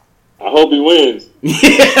 I hope he wins.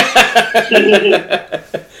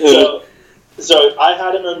 So I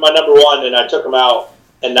had him in my number 1, and I took him out,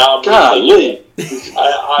 and now I'm I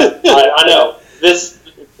know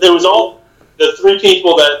there was all the 3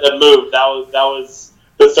 people that moved. That was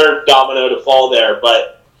the third domino to fall there.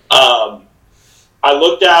 But I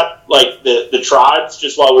looked at like the tribes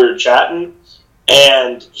just while we were chatting,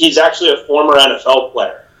 and he's actually a former NFL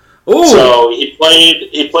player. Ooh. So he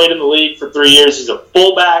played in the league for 3 years. He's a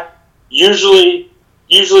fullback. Usually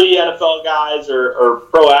NFL guys or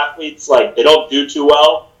pro athletes, like, they don't do too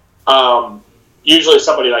well. usually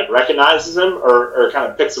somebody like recognizes him or kind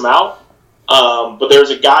of picks him out. But there's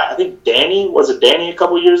a guy, I think Danny a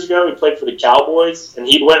couple years ago? He played for the Cowboys, and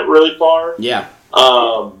he went really far. Yeah.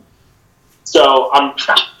 So I'm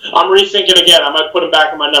rethinking again. I might put him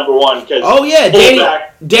back in my number one. Oh, yeah,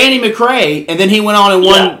 Danny McRae, and then he went on and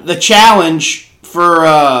won the challenge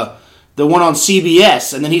for the one on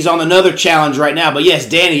CBS, and then he's on another challenge right now. But yes,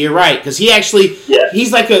 Danny, you're right, because he actually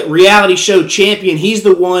he's like a reality show champion. He's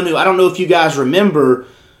the one who, I don't know if you guys remember,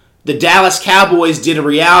 the Dallas Cowboys did a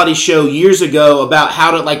reality show years ago about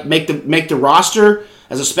how to like make the roster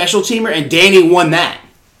as a special teamer, and Danny won that.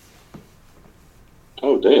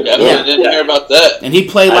 Oh, damn. Yeah, I didn't hear about that. And he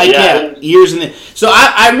played years in the... So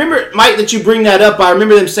I remember, Mike, that you bring that up. I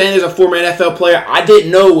remember them saying there's a former NFL player. I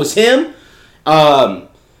didn't know it was him.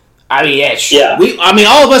 I mean,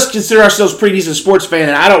 all of us consider ourselves pretty decent sports fan,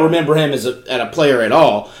 and I don't remember him as a player at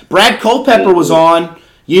all. Brad Culpepper was on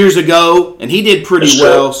years ago, and he did pretty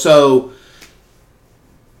well. So,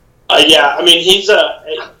 I mean, he's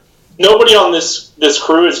nobody on this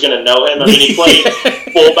crew is going to know him. I mean, he played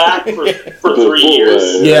fullback for 3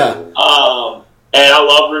 years. Yeah. And I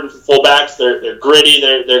love rooting for fullbacks. They're gritty.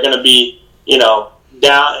 They're going to be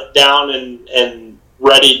down and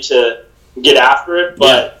ready to get after it,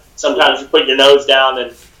 but. Sometimes you put your nose down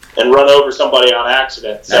and run over somebody on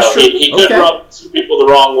accident. So he could rub some people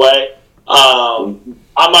the wrong way.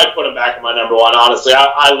 I might put him back in my number one, honestly.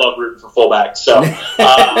 I love rooting for fullbacks. So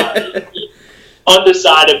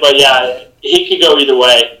undecided, but yeah, he could go either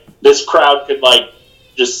way. This crowd could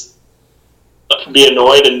just be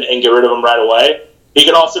annoyed and get rid of him right away. He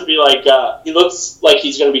could also be he looks like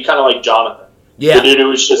he's going to be kind of like Jonathan. Yeah. The dude who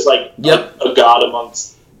was just a god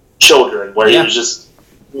amongst children, where he was just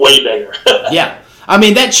way bigger. Yeah. I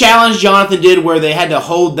mean, that challenge Jonathan did where they had to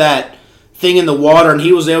hold that thing in the water and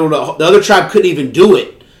he was able to... The other tribe couldn't even do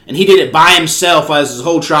it. And he did it by himself as his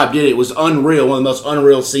whole tribe did it. It was unreal. One of the most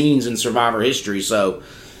unreal scenes in Survivor history. So,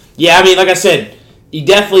 yeah, I mean, like I said, he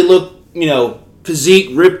definitely looked,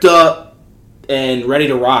 physique, ripped up, and ready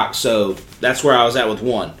to rock. So, that's where I was at with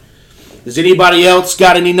one. Does anybody else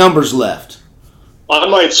got any numbers left? I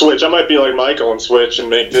might switch. I might be like Michael and switch and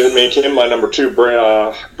make him my number two,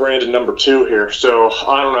 Brandon number two here. So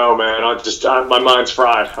I don't know, man. My mind's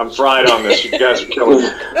fried. I'm fried on this. You guys are killing me.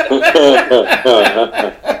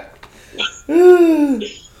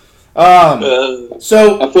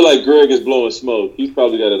 So I feel like Greg is blowing smoke. He's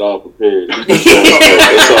probably got it all prepared. That's all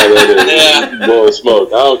that is. Yeah. He's blowing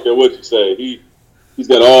smoke. I don't care what you say. He's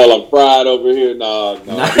got I'm fried over here. No.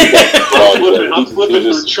 I'm flipping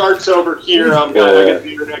through charts over here. I got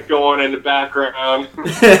the internet going in the background.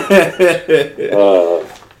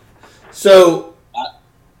 So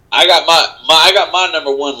I got my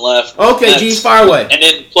number one left. Okay, G's fire away. And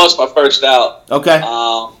then plus my first out. Okay.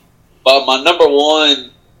 But my number one,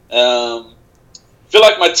 I feel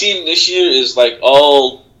like my team this year is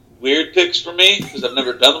all weird picks for me because I've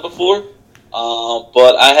never done them before.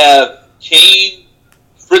 But I have Kane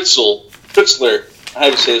Fritzler. I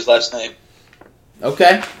have to say his last name.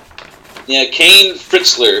 Okay. Yeah, Kane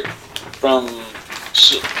Fritzler from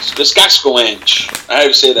Saskatchewan. I have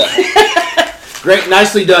to say that. Great.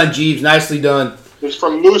 Nicely done, Jeebs. Nicely done. He's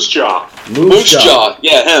from Moose Jaw. Moose Jaw.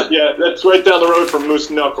 Yeah, him. Yeah, that's right down the road from Moose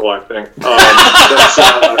Knuckle, I think.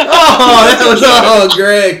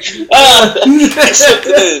 Greg.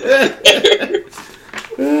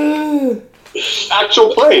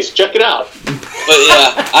 Actual place. Check it out. But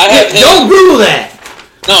yeah, I have him. Don't Google that.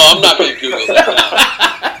 No, I'm not going to Google that.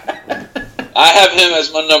 No. I have him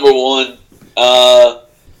as my number one.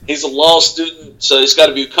 He's a law student, so he's got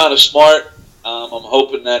to be kind of smart. I'm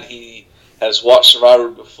hoping that he has watched Survivor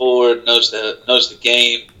before, knows the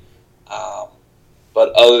game.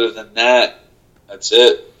 But other than that, that's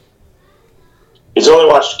it. He's only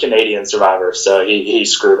watched Canadian Survivor, so he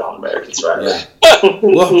screwed on American Survivor. Yeah.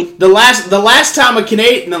 Well, the last time a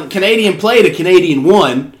Canadian played, a Canadian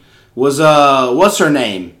won was what's her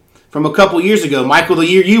name from a couple years ago? Michael, the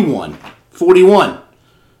year you won, 41.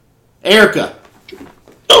 Erica.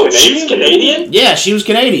 Oh, she was Canadian? Yeah, she was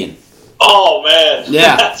Canadian. Oh man,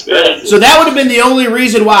 yeah, that's crazy. So that would have been the only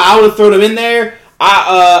reason why I would have thrown him in there.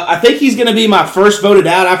 I think he's going to be my first voted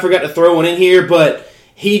out. I forgot to throw one in here, but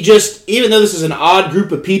he just, even though this is an odd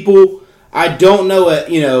group of people, I don't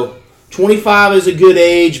know, 25 is a good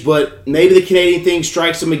age, but maybe the Canadian thing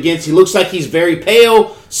strikes him against. He looks like he's very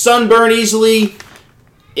pale, sunburn easily,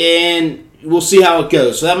 and we'll see how it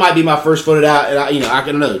goes. So that might be my first voted out, and I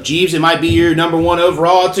don't know. Jeebs, it might be your number one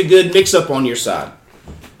overall. It's a good mix-up on your side.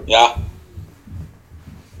 Yeah.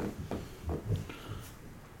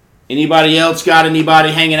 Anybody else got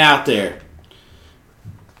anybody hanging out there?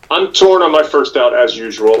 I'm torn on my first out as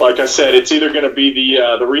usual. Like I said, it's either going to be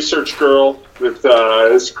the research girl with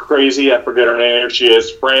this crazy, I forget her name. She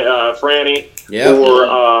is Franny, or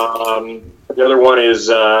the other one is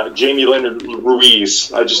Jamie Lynn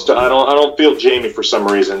Ruiz. I don't feel Jamie for some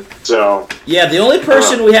reason. So yeah, the only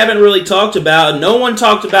person we haven't really talked about, no one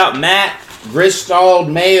talked about Matt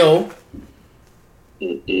Gristald Mail.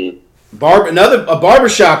 A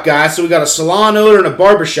barbershop guy. So we got a salon owner and a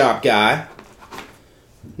barbershop guy.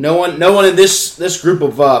 No one in this group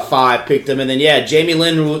of 5 picked him, and then Jamie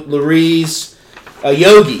Lynn Ruiz,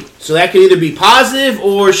 Yogi. So that could either be positive,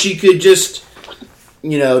 or she could just,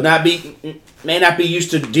 may not be used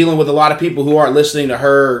to dealing with a lot of people who aren't listening to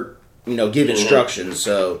her, give instructions.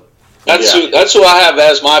 So that's who I have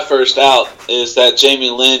as my first out, is that Jamie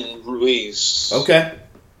Lynn Ruiz. Okay.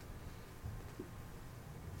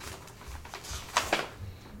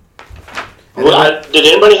 Did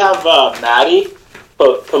anybody have Maddie?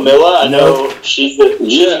 Camilla? I know she's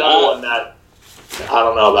another one that I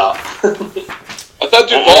don't know about. I thought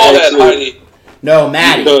Duvall had Heidi. No,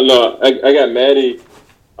 Maddie. No, I got Maddie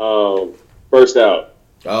first out.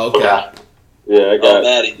 Oh, okay. Yeah, I got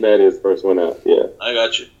Maddie as the first one out. Yeah. I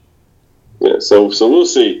got you. Yeah, so we'll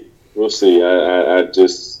see. We'll see. I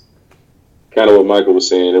just, kind of what Michael was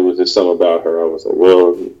saying, it was just something about her. I was like,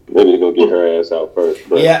 well, maybe they're going to get her ass out first.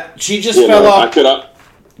 But, yeah, she just fell off.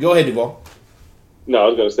 Go ahead, Duvall. No, I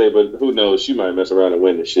was going to say, but who knows? She might mess around and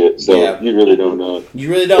win the shit. So you really don't know.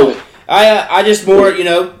 You really don't. I just more,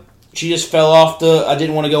 she just fell off I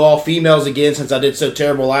didn't want to go all females again since I did so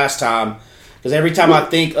terrible last time. Because every time I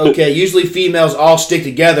think, okay, usually females all stick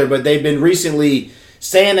together, but they've been recently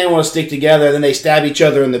saying they want to stick together, and then they stab each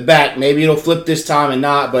other in the back. Maybe it'll flip this time and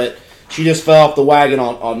not, but she just fell off the wagon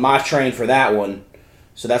on my train for that one.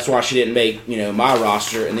 So that's why she didn't make, my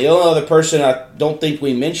roster. And the only other person I don't think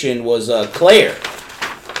we mentioned was Claire.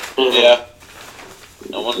 Yeah.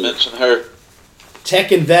 No one mentioned her.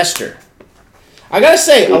 Tech investor. I gotta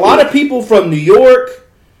say, a lot of people from New York,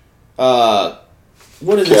 Cali.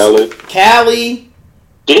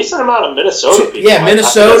 Decent amount of Minnesota people. Yeah,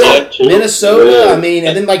 Minnesota. I mean,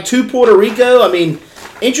 and then 2 Puerto Rico. I mean,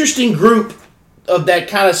 interesting group of that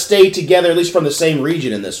kind of stayed together, at least from the same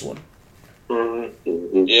region in this one.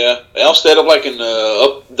 Mm-hmm. Yeah, they all stayed up in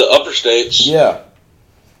the upper states. Yeah.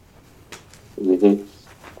 Mm-hmm.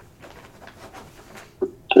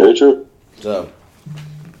 Very true. So,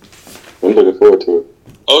 I'm looking forward to it.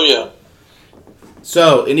 Oh yeah.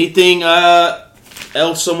 So, anything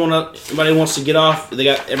else? Anybody wants to get off? They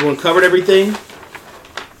got everyone covered everything.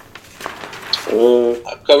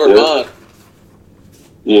 I've covered mine.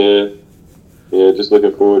 Yeah. Just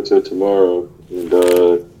looking forward to tomorrow and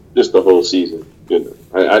just the whole season.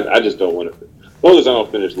 I just don't want to. As long as I don't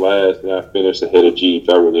finish last and I finish ahead of Jeebs,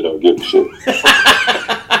 I really don't give a shit.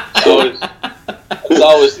 It's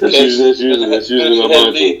always the case. That's usually my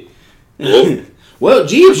mantra. Yep. Well,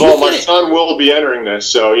 Jeebs, my son will be entering this,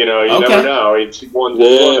 so you never know. He won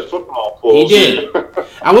the football pool. He did.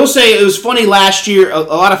 I will say it was funny last year. A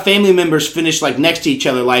lot of family members finished next to each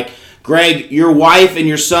other. Like Greg, your wife and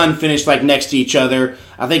your son finished next to each other.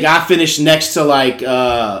 I think I finished next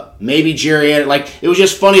to maybe Jerry. It was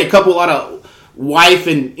just funny. A lot of wife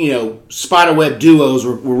and spiderweb duos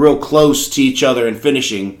were real close to each other in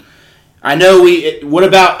finishing. I know what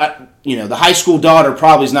about the high school daughter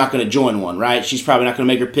probably is not going to join one, right? She's probably not going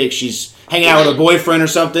to make her pick. She's hanging out with her boyfriend or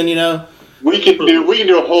something, We can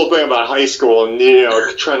do a whole thing about high school and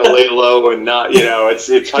trying to lay low and not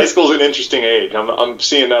it's high school's an interesting age. I'm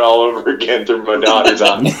seeing that all over again through my daughter's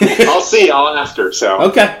eyes. I'll ask her. So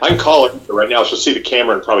okay, I can call her right now. She'll see the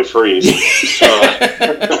camera and probably freeze.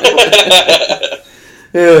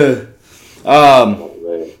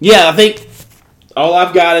 Yeah, I think all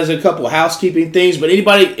I've got is a couple of housekeeping things. But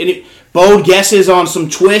any bold guesses on some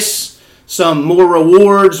twists, some more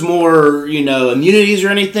rewards, more immunities or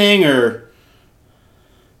anything, or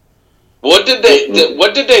what did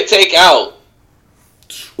they take out?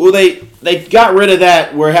 Well, they got rid of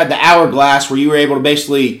that where it had the hourglass where you were able to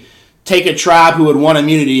basically take a tribe who had won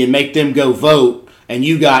immunity and make them go vote, and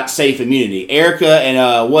you got safe immunity. Erica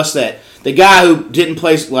and what's that? The guy who didn't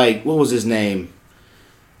place what was his name?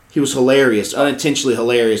 He was hilarious, unintentionally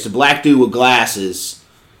hilarious. The black dude with glasses.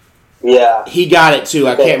 Yeah. He got it too.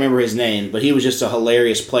 I can't remember his name, but he was just a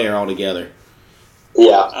hilarious player altogether.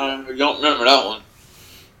 Yeah. I don't remember that one.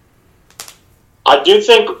 I do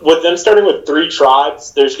think with them starting with 3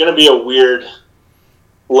 tribes, there's going to be a weird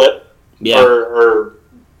flip or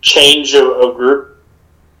change of group.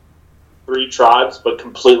 3 tribes, but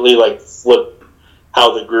completely flip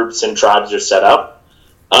how the groups and tribes are set up.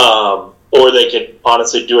 Or they could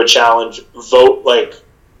honestly do a challenge, vote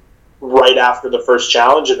right after the first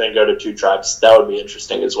challenge and then go to 2 tribes. That would be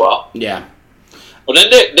interesting as well. Yeah. Well, then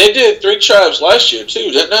they did 3 tribes last year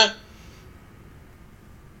too, didn't they?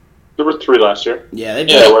 There were 3 last year. Yeah, they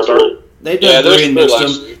did. Yeah, there were 3. They've done 3 and mixed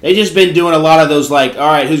them. They've just been doing a lot of those, like, all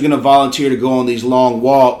right, who's going to volunteer to go on these long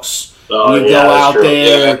walks? You go out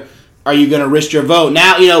there. Yeah. Are you going to risk your vote?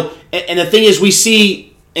 Now, and the thing is, we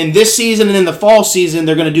see in this season and in the fall season,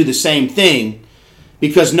 they're going to do the same thing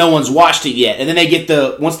because no one's watched it yet. And then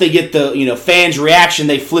once they get the fans' reaction,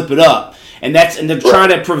 they flip it up. And they're trying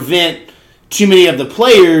to prevent too many of the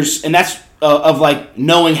players, and that's of like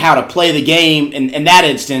knowing how to play the game in that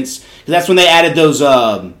instance. Because that's when they added those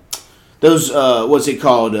what's it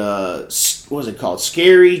called?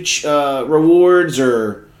 Scary rewards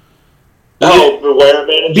or beware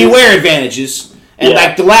advantages. Beware advantages, and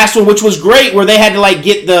like the last one, which was great, where they had to like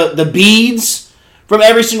get the beads from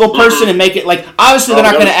every single person and make it like. Obviously, they're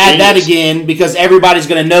not going to add that again because everybody's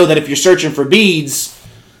going to know that if you're searching for beads.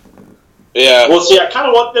 Yeah. Well, see, I kind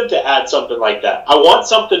of want them to add something like that. I want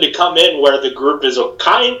something to come in where the group is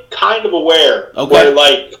kind of aware. Okay. Where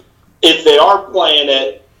like if they are playing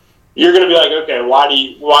it. You're going to be like, okay, why do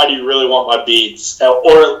you really want my beads?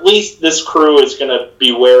 Or at least this crew is going to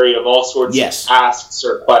be wary of all sorts of asks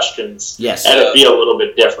or questions. Yes. And it'd be a little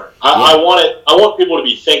bit different. I want people to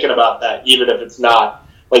be thinking about that, even if it's not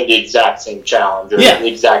like the exact same challenge or the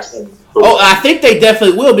exact same. Oh, I think they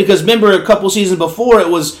definitely will because remember a couple seasons before it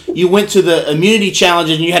was you went to the immunity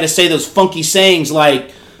challenges and you had to say those funky sayings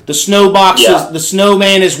like the snow box the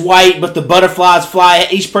snowman is white, but the butterflies fly.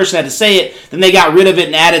 Each person had to say it. Then they got rid of it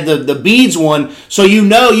and added the beads one. So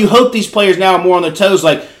you hope these players now are more on their toes.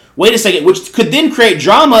 Like, wait a second, which could then create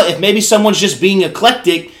drama if maybe someone's just being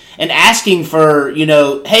eclectic and asking for,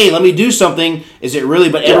 hey, let me do something. Is it really?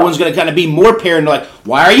 But everyone's going to kind of be more paranoid. Like,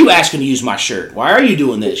 why are you asking to use my shirt? Why are you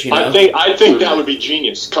doing this? I think that would be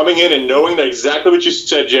genius. Coming in and knowing that exactly what you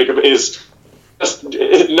said, Jacob, is.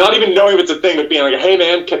 Not even knowing if it's a thing, but being like, hey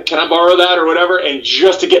man, can I borrow that or whatever, and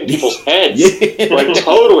just to get in people's heads, like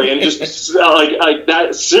totally, and just like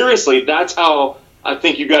that. Seriously, that's how I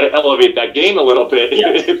think you got to elevate that game a little bit.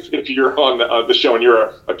 Yeah. If you're on the show and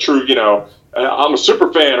you're a true, I'm a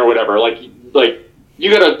super fan or whatever, like you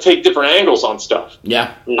got to take different angles on stuff.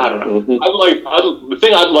 Yeah, I don't know. The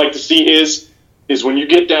thing I'd like to see is when you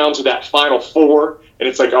get down to that final 4. And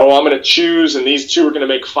it's like, oh, I'm going to choose, and these 2 are going to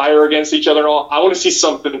make fire against each other and all. I want to see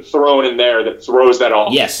something thrown in there that throws that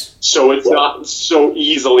off. Yes. So it's not so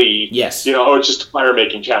easily, it's just a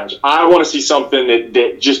fire-making challenge. I want to see something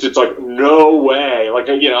that just, it's like, no way. Like,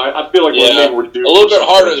 I feel like we're doing a little bit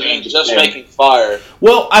harder than just making fire.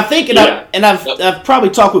 Well, I think, I've probably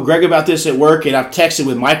talked with Greg about this at work, and I've texted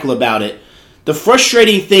with Michael about it. The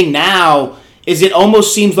frustrating thing now is it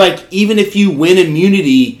almost seems like even if you win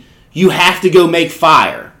immunity, you have to go make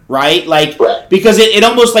fire, right? Like, because it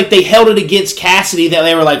almost like they held it against Cassidy that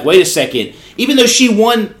they were like, wait a second. Even though she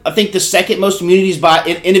won, I think, the second most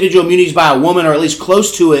individual immunities by a woman, or at least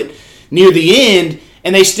close to it, near the end,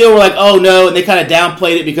 and they still were like, oh no, and they kind of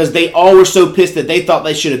downplayed it because they all were so pissed that they thought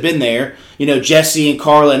they should have been there. Jesse and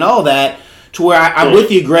Carla and all that, to where I'm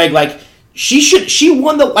with you, Greg, like, she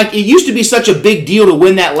won it used to be such a big deal to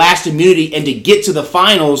win that last immunity and to get to the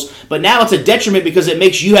finals, but now it's a detriment because it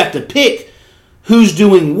makes you have to pick who's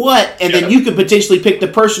doing what, and then you could potentially pick the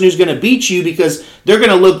person who's going to beat you because they're going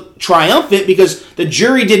to look triumphant because the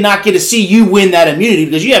jury did not get to see you win that immunity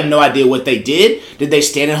because you have no idea what they did. Did they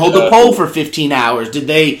stand and hold the pole for 15 hours? Did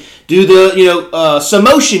they do the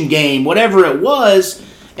Samotion game, whatever it was?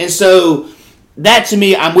 And so that, to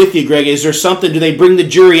me, I'm with you, Greg. Is there something? Do they bring the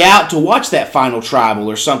jury out to watch that final tribal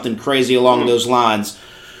or something crazy along those lines?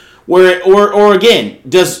 Or again,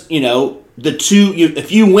 does the 2?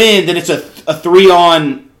 If you win, then it's a 3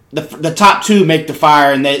 on the top 2 make the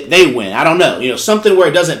fire and they win. I don't know. Something where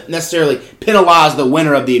it doesn't necessarily penalize the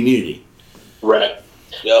winner of the immunity. Right.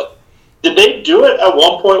 Yep. Did they do it at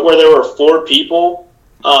one point where there were 4 people,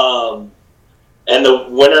 and the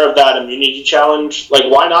winner of that immunity challenge? Like,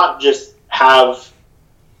 why not just have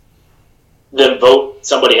them vote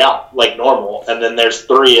somebody out like normal, and then there's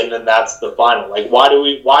 3, and then that's the final? Like, why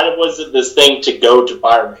was it this thing to go to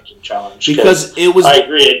fire making challenge? Because it was. I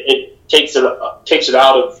agree. It takes it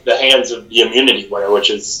out of the hands of the immunity winner, which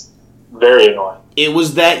is very annoying. It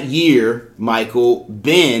was that year, Michael.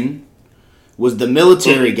 Ben was the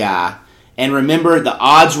military guy, and remember the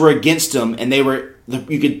odds were against him, and they were.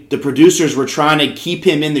 The producers were trying to keep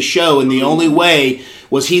him in the show, and the only way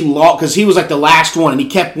was he lost because he was like the last one, and he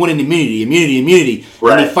kept winning immunity.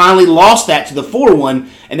 Right. And he finally lost that to the 4-1,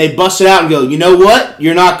 and they busted out and go, you know what?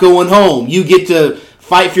 You're not going home. You get to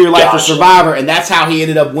fight for your life for Survivor, and that's how he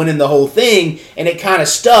ended up winning the whole thing, and it kind of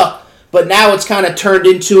stuck. but now it's kind of turned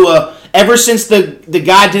into ever since the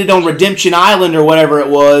guy did it on Redemption Island or whatever it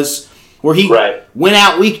was, where he went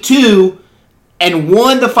out week 2 and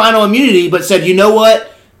won the final immunity, but said, you know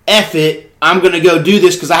what, F it, I'm going to go do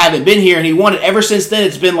this because I haven't been here, and he won it. Ever since then,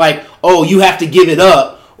 it's been like, oh, you have to give it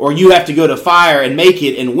up, or you have to go to fire and make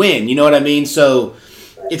it and win. You know what I mean? So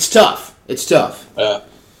it's tough. It's tough. Yeah.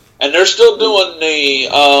 And they're still doing the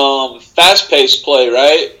fast-paced play,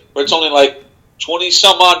 right? Where it's only like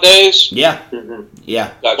 20-some-odd days? Yeah. Mm-hmm.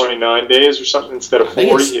 Yeah. Gotcha. 29 days or something instead of 40?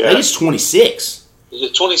 I think it's 26. Is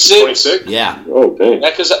it 26? 26? Yeah. Oh, dang.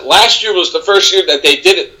 Because last year was the first year that they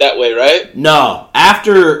did it that way, right? No.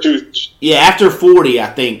 After 40, I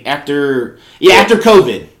think. After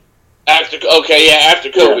COVID. After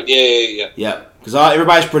COVID. Yeah. Yeah. Because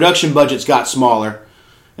everybody's production budgets got smaller.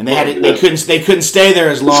 And they couldn't stay there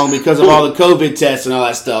as long because of all the COVID tests and all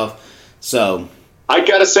that stuff. So I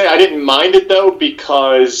gotta say, I didn't mind it though,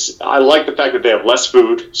 because I like the fact that they have less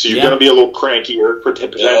food, so you're gonna be a little crankier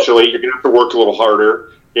potentially. You're gonna have to work a little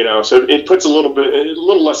harder, So it puts a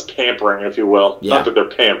little less pampering, if you will. Yeah. Not that they're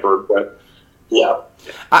pampered, but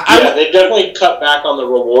they definitely cut back on the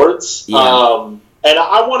rewards. Yeah. And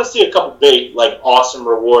I want to see a couple big, awesome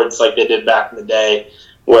rewards like they did back in the day,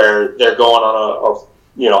 where they're going on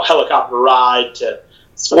a helicopter ride to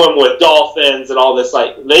swim with dolphins and all this.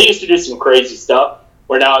 They used to do some crazy stuff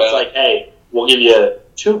where now it's like, hey, we'll give you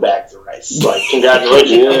 2 bags of rice.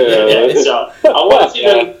 Congratulations. So I want to see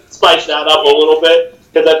them spice that up a little bit,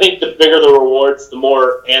 because I think the bigger the rewards, the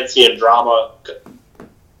more antsy and drama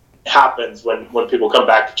happens when people come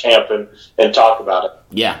back to camp and talk about it.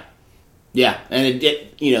 Yeah. Yeah. And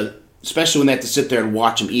it especially when they have to sit there and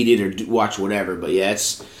watch them eat it or watch whatever. But yeah,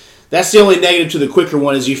 that's the only negative to the quicker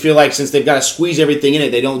one, is you feel like since they've got to squeeze everything in it,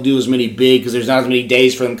 they don't do as many big because there's not as many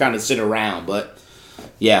days for them kind of sit around. But,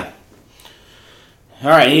 yeah. All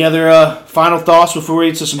right, any other final thoughts before we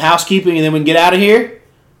get to some housekeeping and then we can get out of here?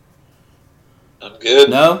 I'm good.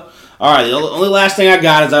 No? All right, the only last thing I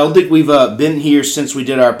got is I don't think we've been here since we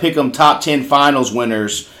did our Pick'em Top 10 Finals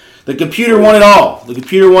winners. The computer won it all.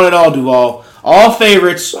 Duvall. All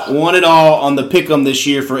favorites won it all on the Pick'em this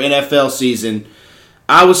year for NFL season.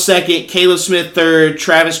 I was second, Caleb Smith third,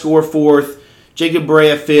 Travis Gore fourth, Jacob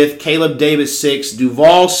Brea fifth, Caleb Davis sixth,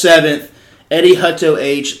 Duvall seventh, Eddie Hutto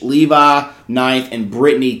H, Levi ninth, and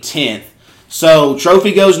Brittany 10th. So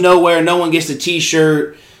trophy goes nowhere. No one gets a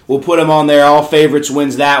T-shirt. We'll put them on there. All favorites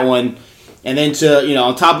wins that one. And then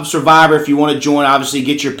on top of Survivor, if you want to join, obviously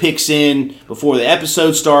get your picks in before the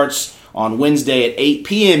episode starts on Wednesday at 8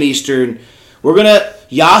 p.m. Eastern.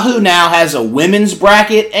 Yahoo now has a women's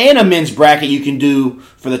bracket and a men's bracket you can do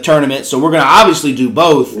for the tournament, so we're going to obviously do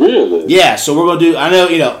both. Really? Yeah, so we're going to do, I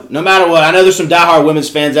know, no matter what, I know there's some diehard women's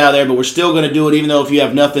fans out there, but we're still going to do it even though if you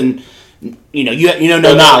have nothing, no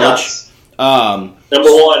knowledge.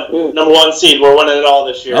 Number one seed, we're winning it all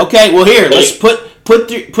this year. Okay, well here, let's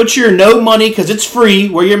put your no money, because it's free,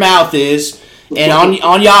 where your mouth is, and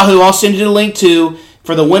on Yahoo, I'll send you the link too.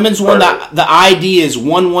 For the women's one, the ID is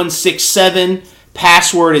 1167.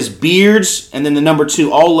 Password is Beards, and then the number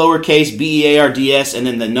 2, all lowercase, BEARDS, and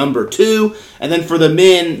then the number 2. And then for the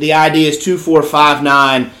men, the ID is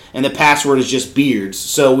 2459, and the password is just Beards.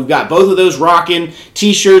 So we've got both of those rocking.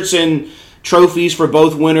 T-shirts and trophies for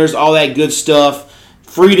both winners, all that good stuff.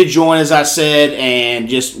 Free to join, as I said, and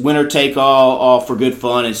just winner take all for good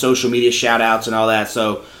fun and social media shout-outs and all that.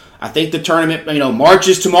 So I think the tournament, March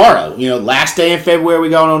is tomorrow. Last day in February we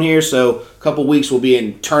going on here, so a couple weeks we'll be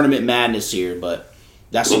in tournament madness here. But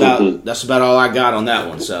that's about all I got on that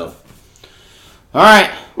one. So, all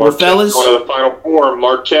right, fellas. One of the final 4,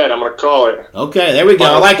 Marquette. I'm going to call it. Okay, there we go.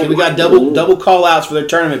 I like it. We got double call outs for their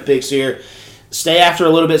tournament picks here. Stay after a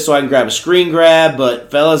little bit so I can grab a screen grab.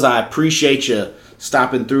 But fellas, I appreciate you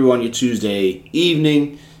stopping through on your Tuesday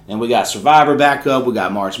evening. And we got Survivor back up. We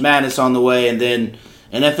got March Madness on the way, and then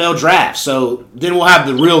NFL draft. So then we'll have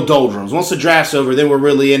the real doldrums. Once the draft's over, then we're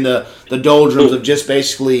really into the doldrums of just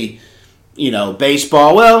basically,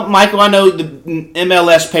 baseball. Well, Michael, I know the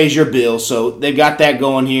MLS pays your bill, so they've got that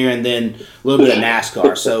going here, and then a little bit of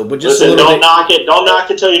NASCAR. So, but just listen, a little don't knock it. Don't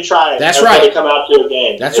knock it till you try it. That's Everybody right. Come out to a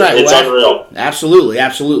game. That's right. It's unreal. Absolutely.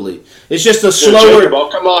 It's just a slower. Jacob,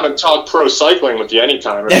 I'll come on and talk pro cycling with you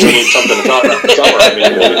anytime if you need something to talk about in the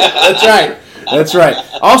summer. That's right.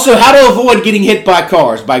 Also, how to avoid getting hit by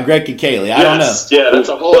cars by Greg Kikali. I don't know. Yeah, that's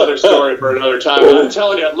a whole other story for another time. And I'm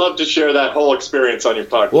telling you, I'd love to share that whole experience on your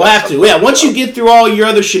podcast. We'll have to. Yeah, once you get through all your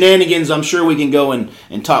other shenanigans, I'm sure we can go and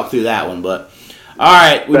talk through that one. But all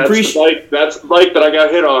right, we appreciate. That's the bike that I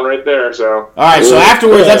got hit on right there. So. All right, so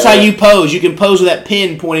afterwards, that's how you pose. You can pose with that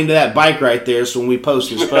pin pointing to that bike right there. So when we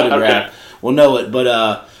post this photograph, we'll know it.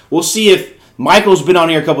 But we'll see if Michael's been on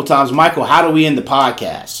here a couple times. Michael, how do we end the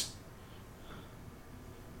podcast?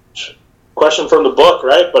 Question from the book,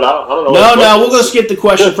 right? But I don't know. No, we're going to skip the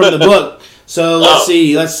question from the book. So let's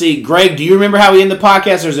see. Greg, do you remember how we end the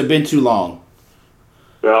podcast, or has it been too long?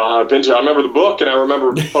 Well, I remember the book, and I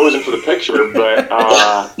remember posing for the picture, but all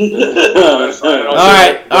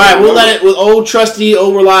right. We'll let it with old trusty,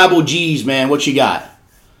 old reliable Jeebs, man. What you got?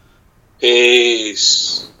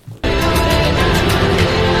 Peace.